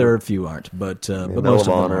them are, are. but there are a few aren't. But Medal most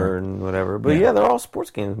of of them Honor are. and whatever. But Yeah. yeah, they're all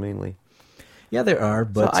sports games mainly. Yeah, there are.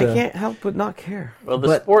 So But I can't help but not care. Well, the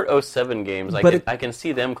But- Sport 07 games, but I can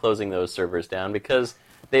see them closing those servers down because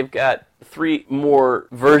they've got 3 more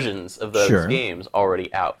versions of those Sure. games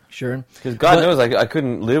already out. Sure. Because God But- knows I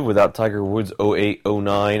couldn't live without Tiger Woods 08,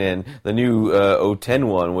 09, and the new 010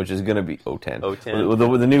 one, which is going to be 010. 010.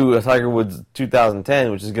 With the new Tiger Woods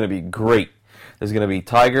 2010, which is going to be great. There's going to be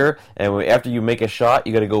Tiger, and after you make a shot,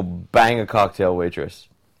 you got to go bang a cocktail waitress.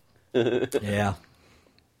 Yeah.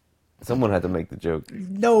 Someone had to make the joke.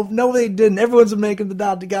 No, they didn't. Everyone's making the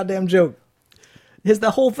goddamn joke. The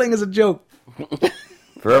whole thing is a joke.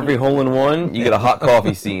 For every hole in one, you get a hot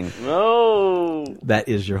coffee scene. No, That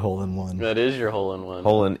is your hole in one. that is your hole in one.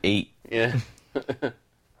 Hole in 8. Yeah.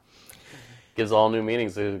 Gives all new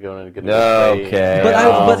meanings to going to good. Okay. But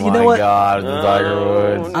oh you know my what? God, the Tiger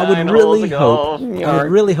Woods. I would 9 really holes ago. hope. I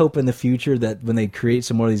would really hope in the future that when they create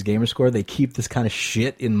some more of these gamer score, they keep this kind of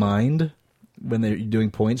shit in mind when they're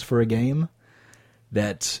doing points for a game.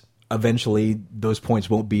 That eventually those points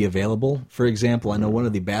won't be available. For example, I know one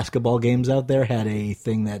of the basketball games out there had a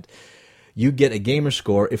thing that you get a gamer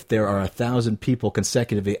score if there are 1,000 people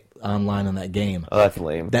consecutively online on that game. Oh, that's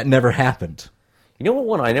lame. That never happened. You know what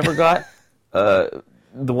one I never got? The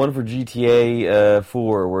one for GTA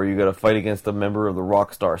 4, where you got to fight against a member of the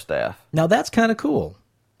Rockstar staff. Now that's kind of cool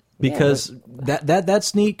because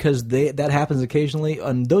that's neat because that happens occasionally,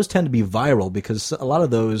 and those tend to be viral because a lot of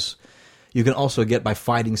those you can also get by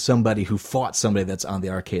fighting somebody who fought somebody that's on the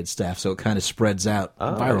arcade staff, so it kind of spreads out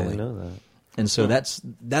Oh, I virally. didn't know that. And so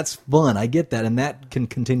that's fun. I get that, and that can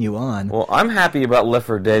continue on. Well, I'm happy about Left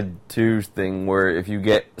 4 Dead 2's thing, where if you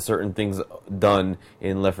get certain things done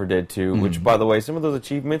in Left 4 Dead 2, which, by the way, some of those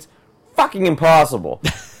achievements, fucking impossible.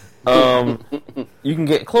 You can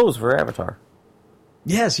get clothes for Avatar.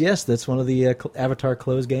 Yes, that's one of the Avatar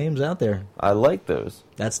closed games out there. I like those.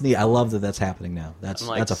 That's neat. I love that that's happening now. That's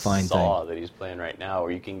Unlike a fine Saw thing. that he's playing right now,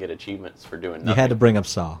 where you can get achievements for doing nothing. You had to bring up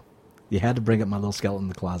Saw. You had to bring up my little skeleton in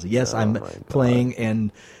the closet. Yes, I'm playing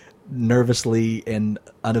and nervously and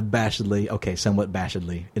unabashedly, somewhat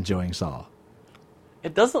bashedly, enjoying Saw.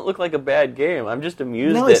 It doesn't look like a bad game. I'm just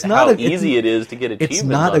amused it's at not how easy it is to get achievements. It's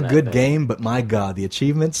not on a that good thing. game, but my God, the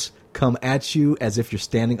achievements come at you as if you're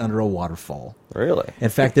standing under a waterfall. Really? In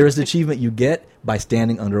fact, there is an achievement you get by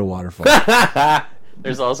standing under a waterfall.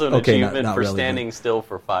 There's also an Okay, achievement not for really, standing still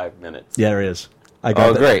for 5 minutes. Yeah, there is. I got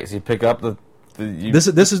Oh, that. great. So you pick up the This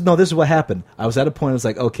is what happened. I was at a point I was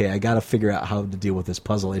like, okay, I got to figure out how to deal with this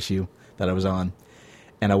puzzle issue that I was on.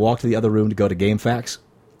 And I walked to the other room to go to GameFAQs.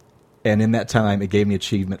 And in that time, it gave me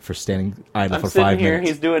achievement for standing idle I'm for sitting 5 here, minutes.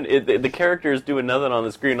 he's doing the character is doing nothing on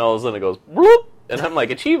the screen. All of a sudden, it goes bloop, and I'm like,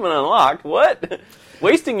 achievement unlocked. What?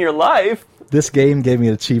 Wasting your life. This game gave me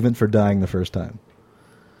an achievement for dying the first time.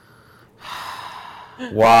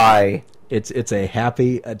 Why? It's a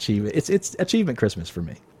happy achievement. It's achievement Christmas for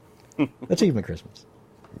me. Achievement Christmas.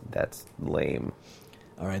 That's lame.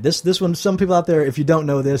 All right, this one. Some people out there, if you don't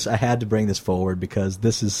know this, I had to bring this forward because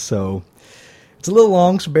this is so. It's a little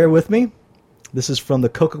long, so bear with me. This is from the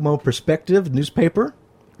Kokomo Perspective newspaper,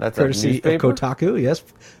 That's courtesy a newspaper? of Kotaku. Yes,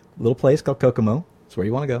 little place called Kokomo. That's where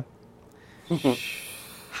you want to go.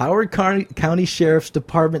 Howard County Sheriff's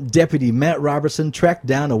Department Deputy Matt Robertson tracked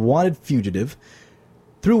down a wanted fugitive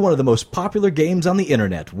through one of the most popular games on the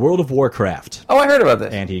internet, World of Warcraft. Oh, I heard about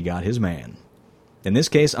this. And he got his man. In this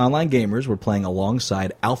case, online gamers were playing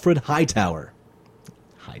alongside Alfred Hightower.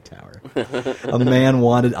 A man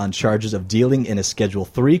wanted on charges of dealing in a Schedule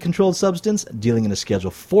 3 controlled substance, dealing in a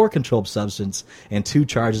Schedule 4 controlled substance, and 2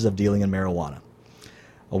 charges of dealing in marijuana.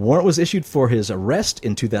 A warrant was issued for his arrest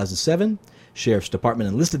in 2007. Sheriff's Department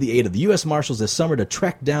enlisted the aid of the U.S. Marshals this summer to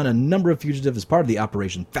track down a number of fugitives as part of the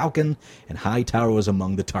Operation Falcon, and Hightower was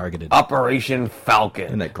among the targeted. Operation Falcon.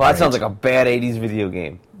 Isn't that Well, that great? sounds like a bad 80s video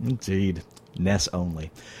game. Indeed. NES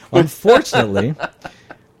only. Unfortunately,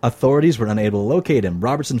 authorities were unable to locate him.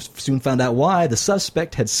 Robertson soon found out why. The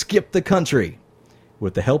suspect had skipped the country.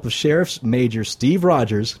 With the help of Sheriff's Major Steve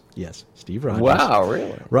Rogers, yes, Steve Rogers. Wow,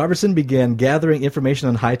 really? Robertson began gathering information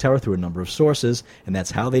on Hightower through a number of sources, and that's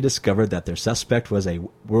how they discovered that their suspect was a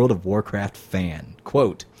World of Warcraft fan.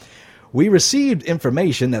 Quote, "We received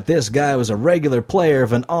information that this guy was a regular player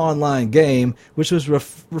of an online game, which was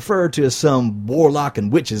referred to as some Warlock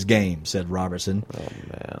and Witches game," said Robertson. Oh,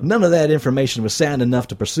 man. None of that information was sound enough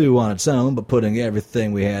to pursue on its own, but putting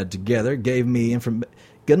everything we had together gave me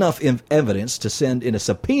enough evidence to send in a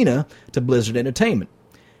subpoena to Blizzard Entertainment.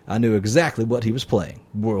 I knew exactly what he was playing,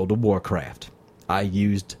 World of Warcraft. I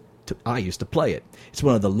used to play it. It's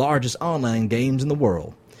one of the largest online games in the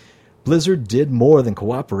world. Blizzard did more than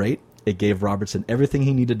cooperate. It gave Robertson everything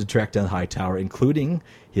he needed to track down Hightower, including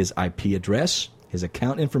his IP address, his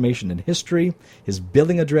account information and history, his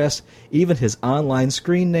billing address, even his online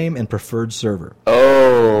screen name and preferred server.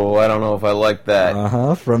 Oh, I don't know if I like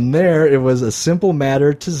that. From there, it was a simple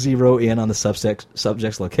matter to zero in on the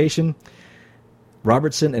subject's location.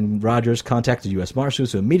 Robertson and Rogers contacted U.S.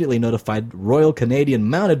 Marshals, who immediately notified Royal Canadian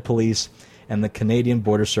Mounted Police and the Canadian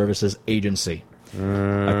Border Services Agency.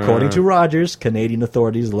 According to Rogers, Canadian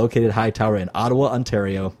authorities located Hightower in Ottawa,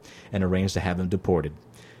 Ontario, and arranged to have him deported.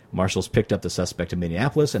 Marshals picked up the suspect in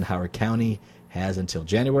Minneapolis, and Howard County has until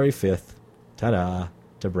January 5th,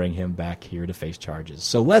 to bring him back here to face charges.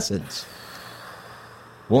 So lessons.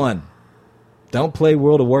 1. Don't play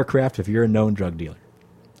World of Warcraft if you're a known drug dealer.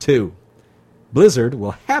 2. Blizzard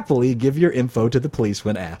will happily give your info to the police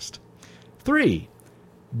when asked. 3.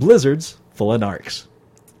 Blizzard's full of narcs.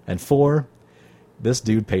 And 4. This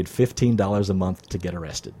dude paid $15 a month to get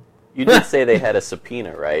arrested. You did say they had a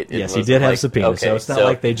subpoena, right? It Yes, he wasn't did have like- a subpoena, okay, so it's not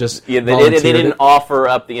like they just they volunteered didn't it. offer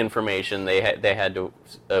up the information. They had to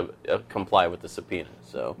comply with the subpoena.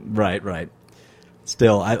 So Right.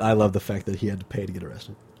 Still, I love the fact that he had to pay to get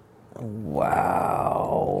arrested.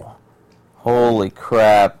 Wow. Holy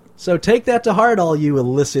crap. So take that to heart, all you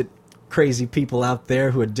illicit, crazy people out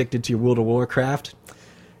there who are addicted to your World of Warcraft.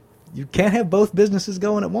 You can't have both businesses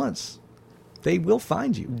going at once. They will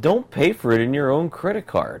find you. Don't pay for it in your own credit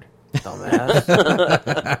card,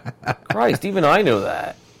 dumbass. Christ, even I know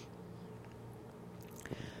that.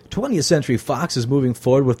 20th Century Fox is moving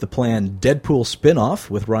forward with the planned Deadpool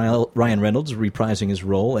spin-off, with Ryan Reynolds reprising his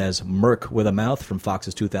role as Merc with a Mouth from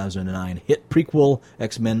Fox's 2009 hit prequel,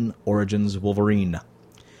 X-Men Origins Wolverine.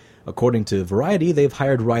 According to Variety, they've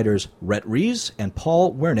hired writers Rhett Reeves and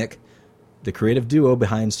Paul Wernick, the creative duo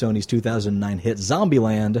behind Sony's 2009 hit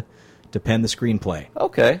Zombieland, to pen the screenplay.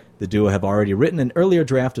 Okay. The duo have already written an earlier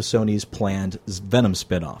draft of Sony's planned Venom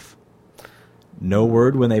spin-off. No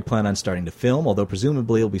word when they plan on starting to film, although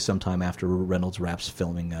presumably it'll be sometime after Reynolds wraps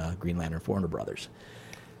filming Green Lantern 400 Brothers.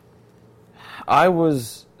 I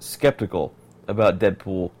was skeptical about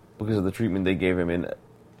Deadpool because of the treatment they gave him in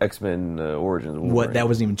X-Men Origins. Wolverine. What? That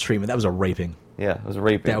wasn't even treatment. That was a raping. Yeah, it was a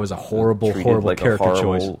raping. That was a horrible, Treated horrible like character a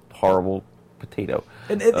horrible, choice. Horrible potato.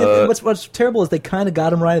 And what's terrible is they kind of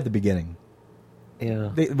got him right at the beginning. Yeah.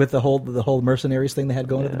 With the whole mercenaries thing they had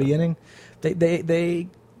going at the beginning, they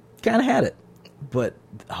kind of had it. But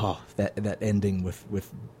that ending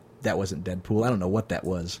with that wasn't Deadpool. I don't know what that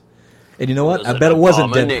was. And you know what? I bet it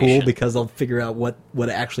wasn't Deadpool because I'll figure out what it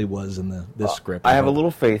actually was in this script. I have a little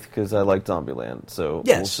faith because I like Zombieland, so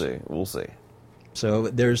yes. We'll see. So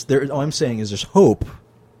all I'm saying is there's hope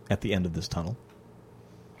at the end of this tunnel.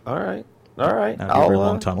 All right. Not a very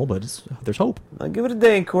long tunnel, but there's hope. I'll give it a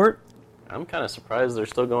day in court. I'm kind of surprised they're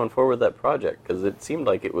still going forward with that project, because it seemed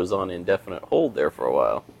like it was on indefinite hold there for a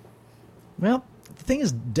while. Well, the thing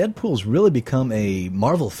is, Deadpool's really become a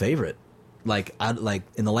Marvel favorite. Like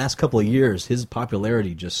in the last couple of years, his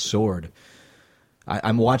popularity just soared.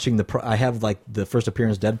 I'm watching I have like the first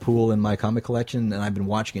appearance Deadpool in my comic collection, and I've been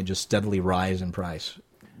watching it just steadily rise in price.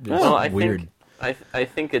 It's weird. I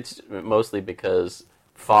think it's mostly because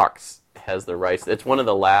Fox has the rights. It's one of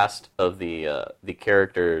the last of the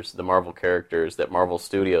characters, the Marvel characters, that Marvel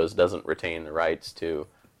Studios doesn't retain the rights to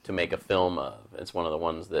make a film of. It's one of the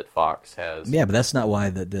ones that Fox has. Yeah, but that's not why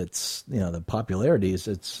that's the popularity is.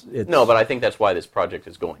 It's no, but I think that's why this project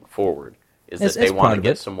is going forward. Is that they want to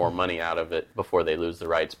get some more money out of it before they lose the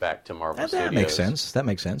rights back to Marvel Studios. That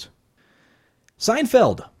makes sense.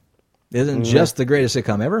 Seinfeld isn't just the greatest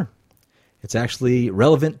sitcom ever. It's actually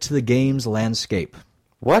relevant to the game's landscape.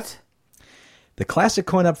 What? The classic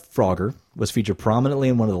coin-op Frogger was featured prominently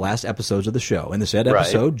in one of the last episodes of the show. In the said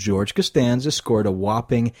episode, George Costanza scored a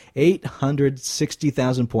whopping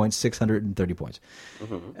 860,000 points, 630 points.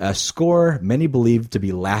 A score many believed to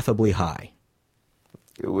be laughably high.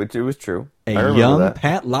 Which it was true. A young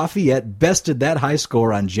Pat Lafayette bested that high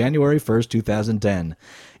score on January 1st, 2010,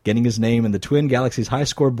 getting his name in the Twin Galaxies high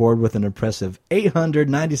score board with an impressive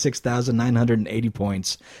 896,980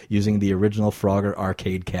 points using the original Frogger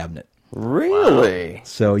arcade cabinet. Really? Wow.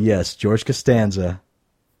 So, yes, George Costanza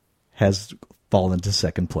has fallen to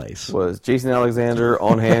second place. Was Jason Alexander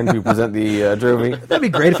on hand to present the trophy? That'd be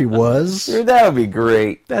great if he was. Dude, that would be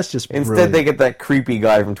great. That's just Instead, brilliant. they get that creepy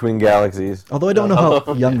guy from Twin Galaxies. Although I don't know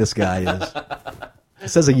how young this guy is. It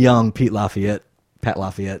says a young Pat Lafayette,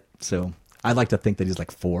 so I'd like to think that he's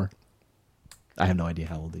like 4. I have no idea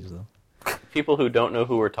how old he is, though. People who don't know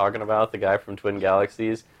who we're talking about, the guy from Twin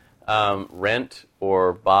Galaxies, rent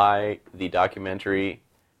or buy the documentary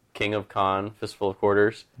King of Con, Fistful of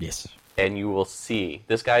Quarters. Yes. And you will see,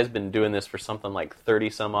 this guy's been doing this for something like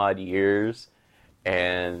 30-some-odd years,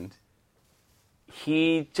 and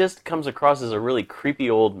he just comes across as a really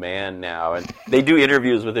creepy old man now. And they do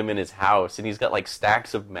interviews with him in his house, and he's got like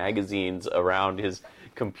stacks of magazines around his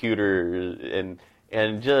computer,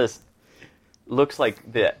 and just looks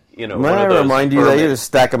like that. Might I remind you that you have a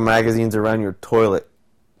stack of magazines around your toilet?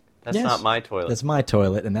 That's not my toilet. That's my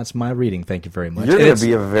toilet, and that's my reading. Thank you very much. You're going to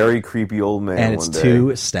be a very creepy old man and it's one day.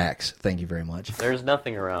 2 stacks. Thank you very much. There's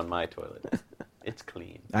nothing around my toilet. It's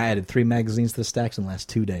clean. I added 3 magazines to the stacks in the last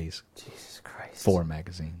 2 days. Jesus Christ. 4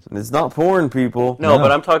 magazines. And it's not porn, people. No,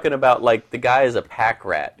 but I'm talking about, like, the guy is a pack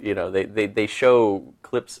rat. They show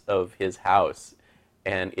clips of his house,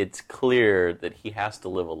 and it's clear that he has to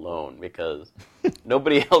live alone because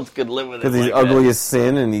nobody else could live with him. Because he's like ugly that. as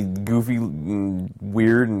sin and he's goofy and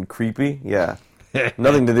weird and creepy. Yeah.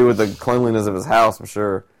 Nothing to do with the cleanliness of his house, I'm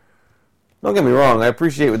sure. Don't get me wrong, I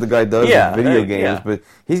appreciate what the guy does with video games, but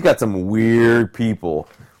he's got some weird people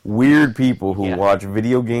who watch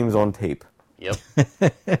video games on tape. Yep.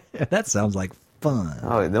 That sounds like fun.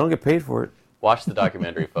 Oh, they don't get paid for it. Watch the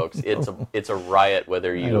documentary, folks. It's a riot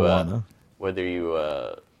whether you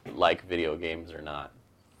like video games or not.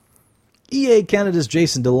 EA Canada's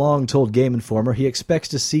Jason DeLong told Game Informer he expects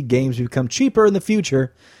to see games become cheaper in the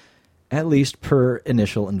future, at least per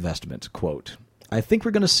initial investment. Quote, I think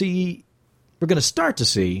we're going to start to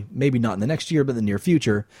see, maybe not in the next year, but in the near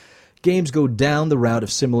future, games go down the route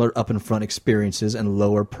of similar up-and-front experiences and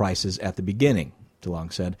lower prices at the beginning.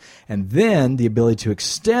 DeLong said. And then the ability to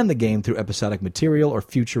extend the game through episodic material or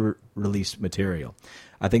future release material.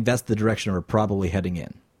 I think that's the direction we're probably heading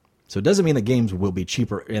in. So it doesn't mean that games will be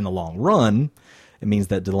cheaper in the long run. It means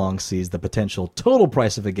that DeLong sees the potential total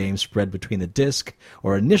price of a game spread between the disc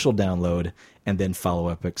or initial download and then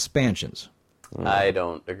follow-up expansions. I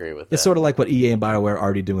don't agree with that. It's sort of like what EA and BioWare are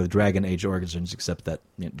already doing with Dragon Age Origins, except that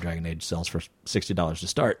Dragon Age sells for $60 to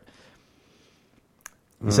start.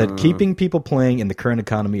 He said, keeping people playing in the current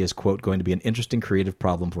economy is, quote, going to be an interesting creative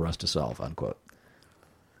problem for us to solve, unquote.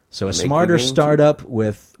 So a smarter startup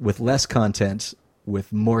with less content,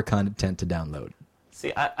 with more content to download.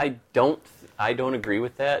 See, I don't agree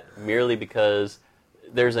with that, merely because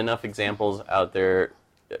there's enough examples out there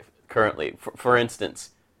currently. For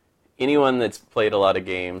instance, anyone that's played a lot of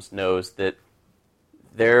games knows that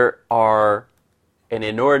there are an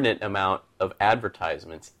inordinate amount of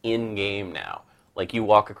advertisements in-game now. Like, you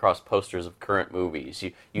walk across posters of current movies.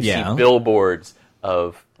 You see billboards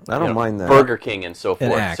of I don't mind that. Burger King and so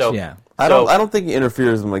forth. I don't think it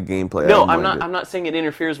interferes with my gameplay. No, I'm not saying it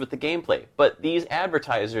interferes with the gameplay, but these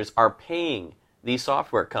advertisers are paying these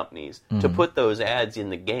software companies to put those ads in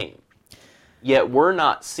the game. Yet we're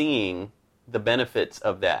not seeing the benefits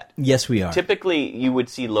of that. Yes, we are. Typically, you would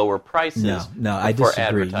see lower prices. No, I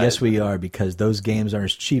disagree. Yes, we are, because those games aren't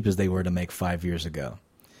as cheap as they were to make 5 years ago.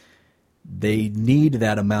 They need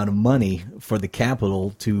that amount of money for the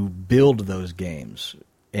capital to build those games.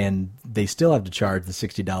 And they still have to charge the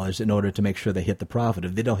 $60 in order to make sure they hit the profit.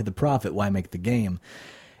 If they don't hit the profit, why make the game?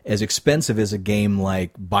 As expensive as a game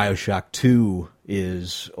like BioShock 2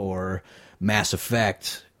 is, or Mass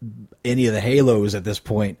Effect, any of the Halos at this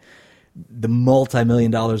point, the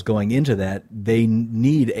multi-million dollars going into that, they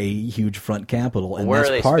need a huge front capital, and where that's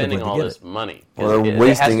are they part spending of it all to get this it. money? Well,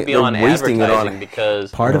 it has to be on wasting it advertising on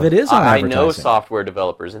because Part of it is on I advertising. know software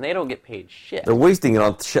developers, and they don't get paid shit. They're wasting it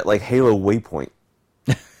on shit like Halo Waypoint.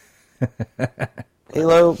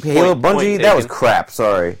 Halo Bungie, point that was taken. crap.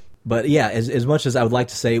 Sorry. But yeah, as much as I would like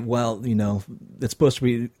to say, well, it's supposed to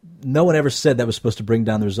be. No one ever said that was supposed to bring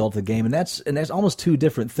down the result of the game, and that's almost two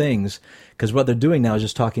different things. Because what they're doing now is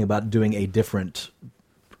just talking about doing a different,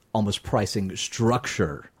 almost pricing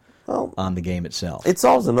structure on the game itself. It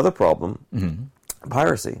solves another problem: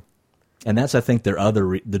 piracy. And that's, I think,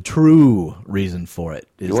 the true reason for it.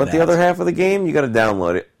 Is You want that. the other half of the game? You got to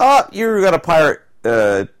download it. Oh, you got to pirate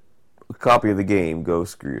a copy of the game. Go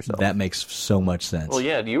screw yourself. That makes so much sense. Well,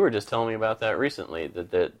 yeah, you were just telling me about that recently.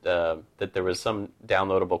 That there was some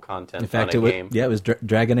downloadable content In fact, on a game. it was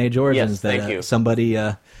Dragon Age Origins. Yes, that thank you. Somebody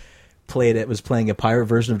was playing a pirate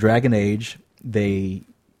version of Dragon Age. They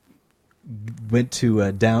went to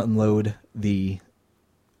download the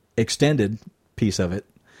extended piece of it,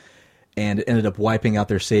 and it ended up wiping out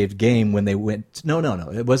their saved game when they went. No,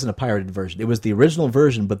 it wasn't a pirated version. It was the original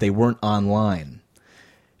version, but they weren't online,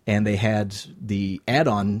 and they had the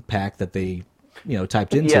add-on pack that they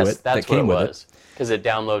typed into Yes, it that's that came what it with was. Because it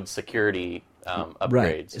downloads security upgrades.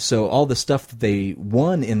 Right. So all the stuff that they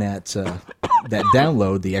won in that that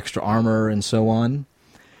download, the extra armor and so on,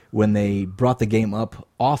 when they brought the game up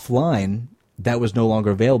offline, that was no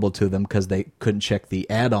longer available to them because they couldn't check the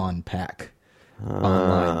add-on pack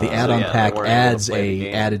online. The add-on pack they weren't able to adds play the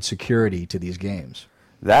a game. added security to these games.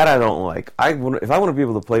 That I don't like. If I want to be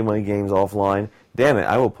able to play my games offline, damn it,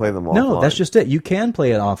 I will play them offline. No, that's just it. You can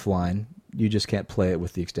play it offline. You just can't play it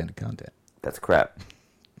with the extended content, That's crap.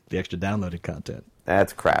 the extra downloaded content.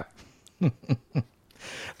 That's crap.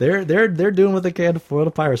 They're doing what they can to foil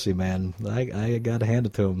the piracy, man. I got to hand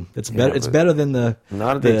it to them. It's better. It's but better than the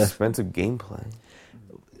Not at the expensive gameplay.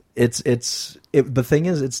 The thing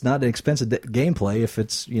is, it's not an expensive gameplay if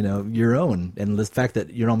it's your own, and the fact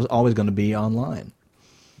that you're almost always going to be online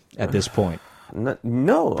at this point.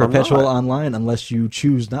 No, Perpetual I'm not. online, unless you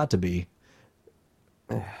choose not to be.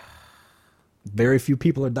 Very few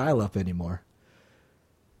people are dial-up anymore.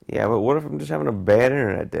 Yeah, but what if I'm just having a bad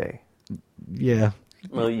internet day? Yeah,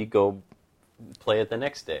 Well, you go play it the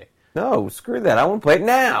next day. No, screw that. I want to play it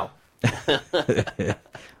now. well,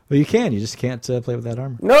 you can. You just can't play with that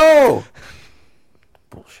armor. No.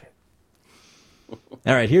 Bullshit.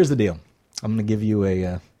 All right, here's the deal. I'm going to give you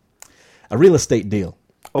a real estate deal.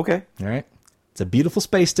 Okay. All right, it's a beautiful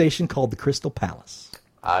space station called the Crystal Palace.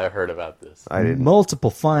 I heard about this. I didn't.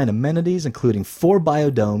 Multiple fine amenities, including 4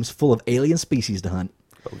 biodomes full of alien species to hunt,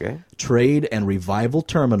 Okay. trade and revival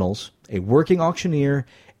terminals, a working auctioneer,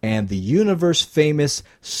 and the universe-famous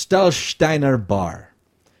Stahlsteiner Bar.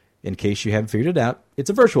 In case you haven't figured it out,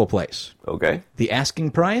 it's a virtual place. Okay. The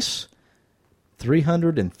asking price,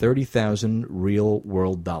 $330,000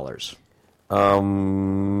 real-world dollars.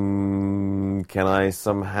 Can I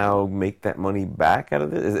somehow make that money back out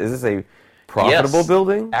of this? Is this a profitable Yes.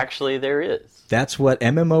 building? Actually, there is. That's what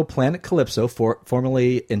MMO Planet Calypso,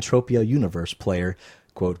 formerly Entropia Universe player,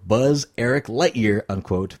 quote, Buzz Eric Lightyear,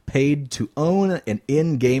 unquote, paid to own an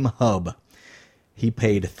in-game hub. He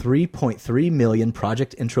paid 3.3 million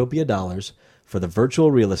Project Entropia dollars for the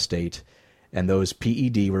virtual real estate, and those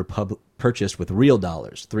PED were purchased with real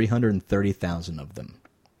dollars, 330,000 of them.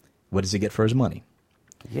 What does he get for his money?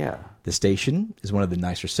 Yeah. The station is one of the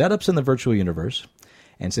nicer setups in the virtual universe,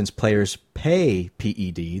 and since players pay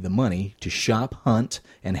PED the money to shop, hunt,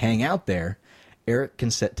 and hang out there, Eric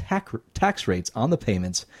can set tax rates on the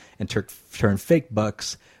payments and turn fake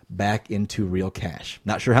bucks back into real cash.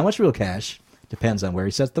 Not sure how much real cash. Depends on where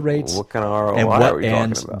he sets the rates. What kind of ROI and are we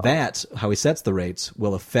and talking about? that's how he sets the rates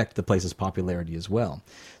will affect the place's popularity as well.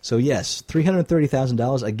 So yes,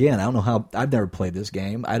 $330,000. Again, I don't know how. I've never played this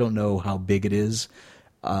game. I don't know how big it is.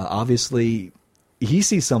 Obviously, he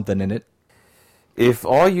sees something in it. If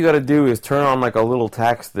all you got to do is turn on like a little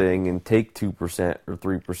tax thing and take 2% or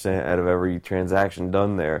 3% out of every transaction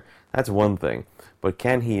done there, that's one thing. But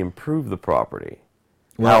can he improve the property?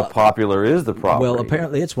 Well, How popular is the property? Well,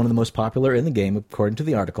 apparently it's one of the most popular in the game, according to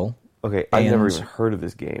the article. Okay, I've never and- even heard of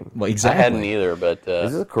this game. Well, I exactly. hadn't either, but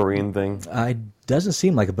Is this a Korean thing? Doesn't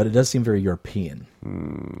seem like it, but it does seem very European.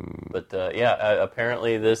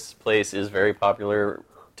 apparently this place is very popular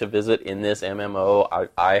to visit in this MMO.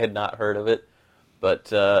 I had not heard of it, but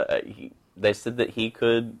they said that he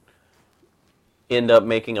could end up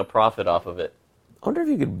making a profit off of it. I wonder if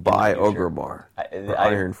you could buy future. Ogremar or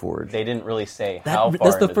Iron Forge. They didn't really say how far.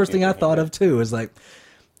 That's the into first thing I future he thought went. of too. Is like,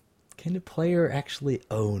 can the player actually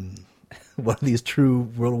own one of these true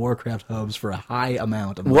World of Warcraft hubs for a high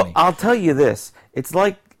amount of money? Well, I'll tell you this. It's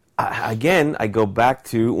like, again, I go back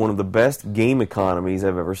to one of the best game economies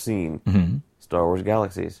I've ever seen, Star Wars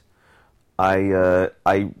Galaxies.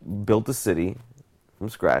 I built a city from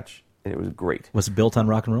scratch, and it was great. Was it built on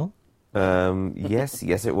rock and roll? Yes,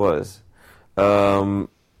 it was.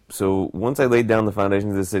 So once I laid down the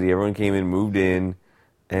foundations of the city, everyone came in, moved in,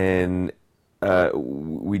 and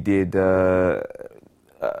we did a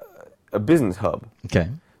business hub. Okay.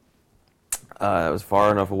 It was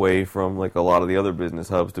far enough away from like a lot of the other business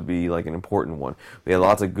hubs to be like an important one. We had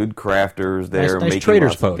lots of good crafters there. Nice making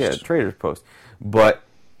traders lots of- post. Yeah, traders post. But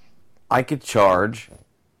I could charge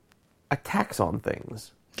a tax on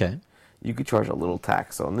things. Okay. You could charge a little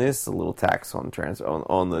tax on this, a little tax on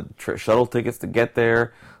on the shuttle tickets to get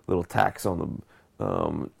there, a little tax on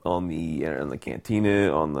the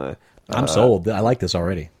cantina, on the. I'm sold. I like this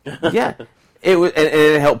already. Yeah, it was, and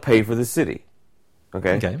it helped pay for the city.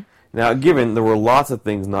 Okay. Okay. Now, given there were lots of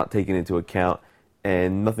things not taken into account,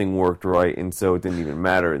 and nothing worked right, and so it didn't even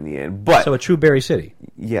matter in the end. But So a true Berry City.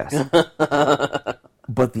 yes,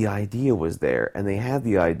 but the idea was there, and they had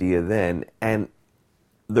the idea then, and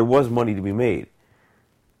there was money to be made.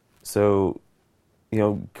 So,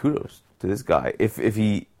 kudos to this guy if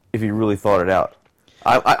he really thought it out.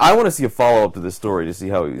 I want to see a follow up to this story to see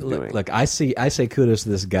how he was doing. Look, I say kudos to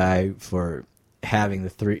this guy for having the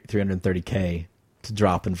 330K to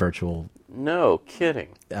drop in virtual. No kidding.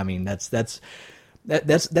 I mean, that's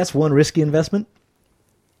one risky investment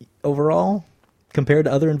overall compared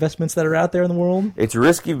to other investments that are out there in the world. It's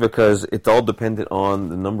risky because it's all dependent on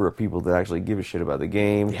the number of people that actually give a shit about the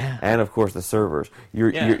game, Yeah. and of course the servers.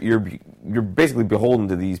 You're basically beholden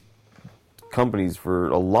to these companies for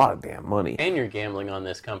a lot of damn money. And you're gambling on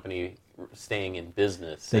this company staying in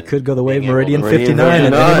business. They and could go the way of being able to- Meridian 59 at any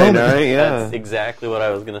moment. right? Yeah. That's exactly what I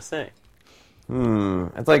was going to say.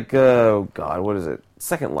 It's like, what is it?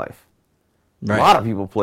 Second Life. Right. A lot of people play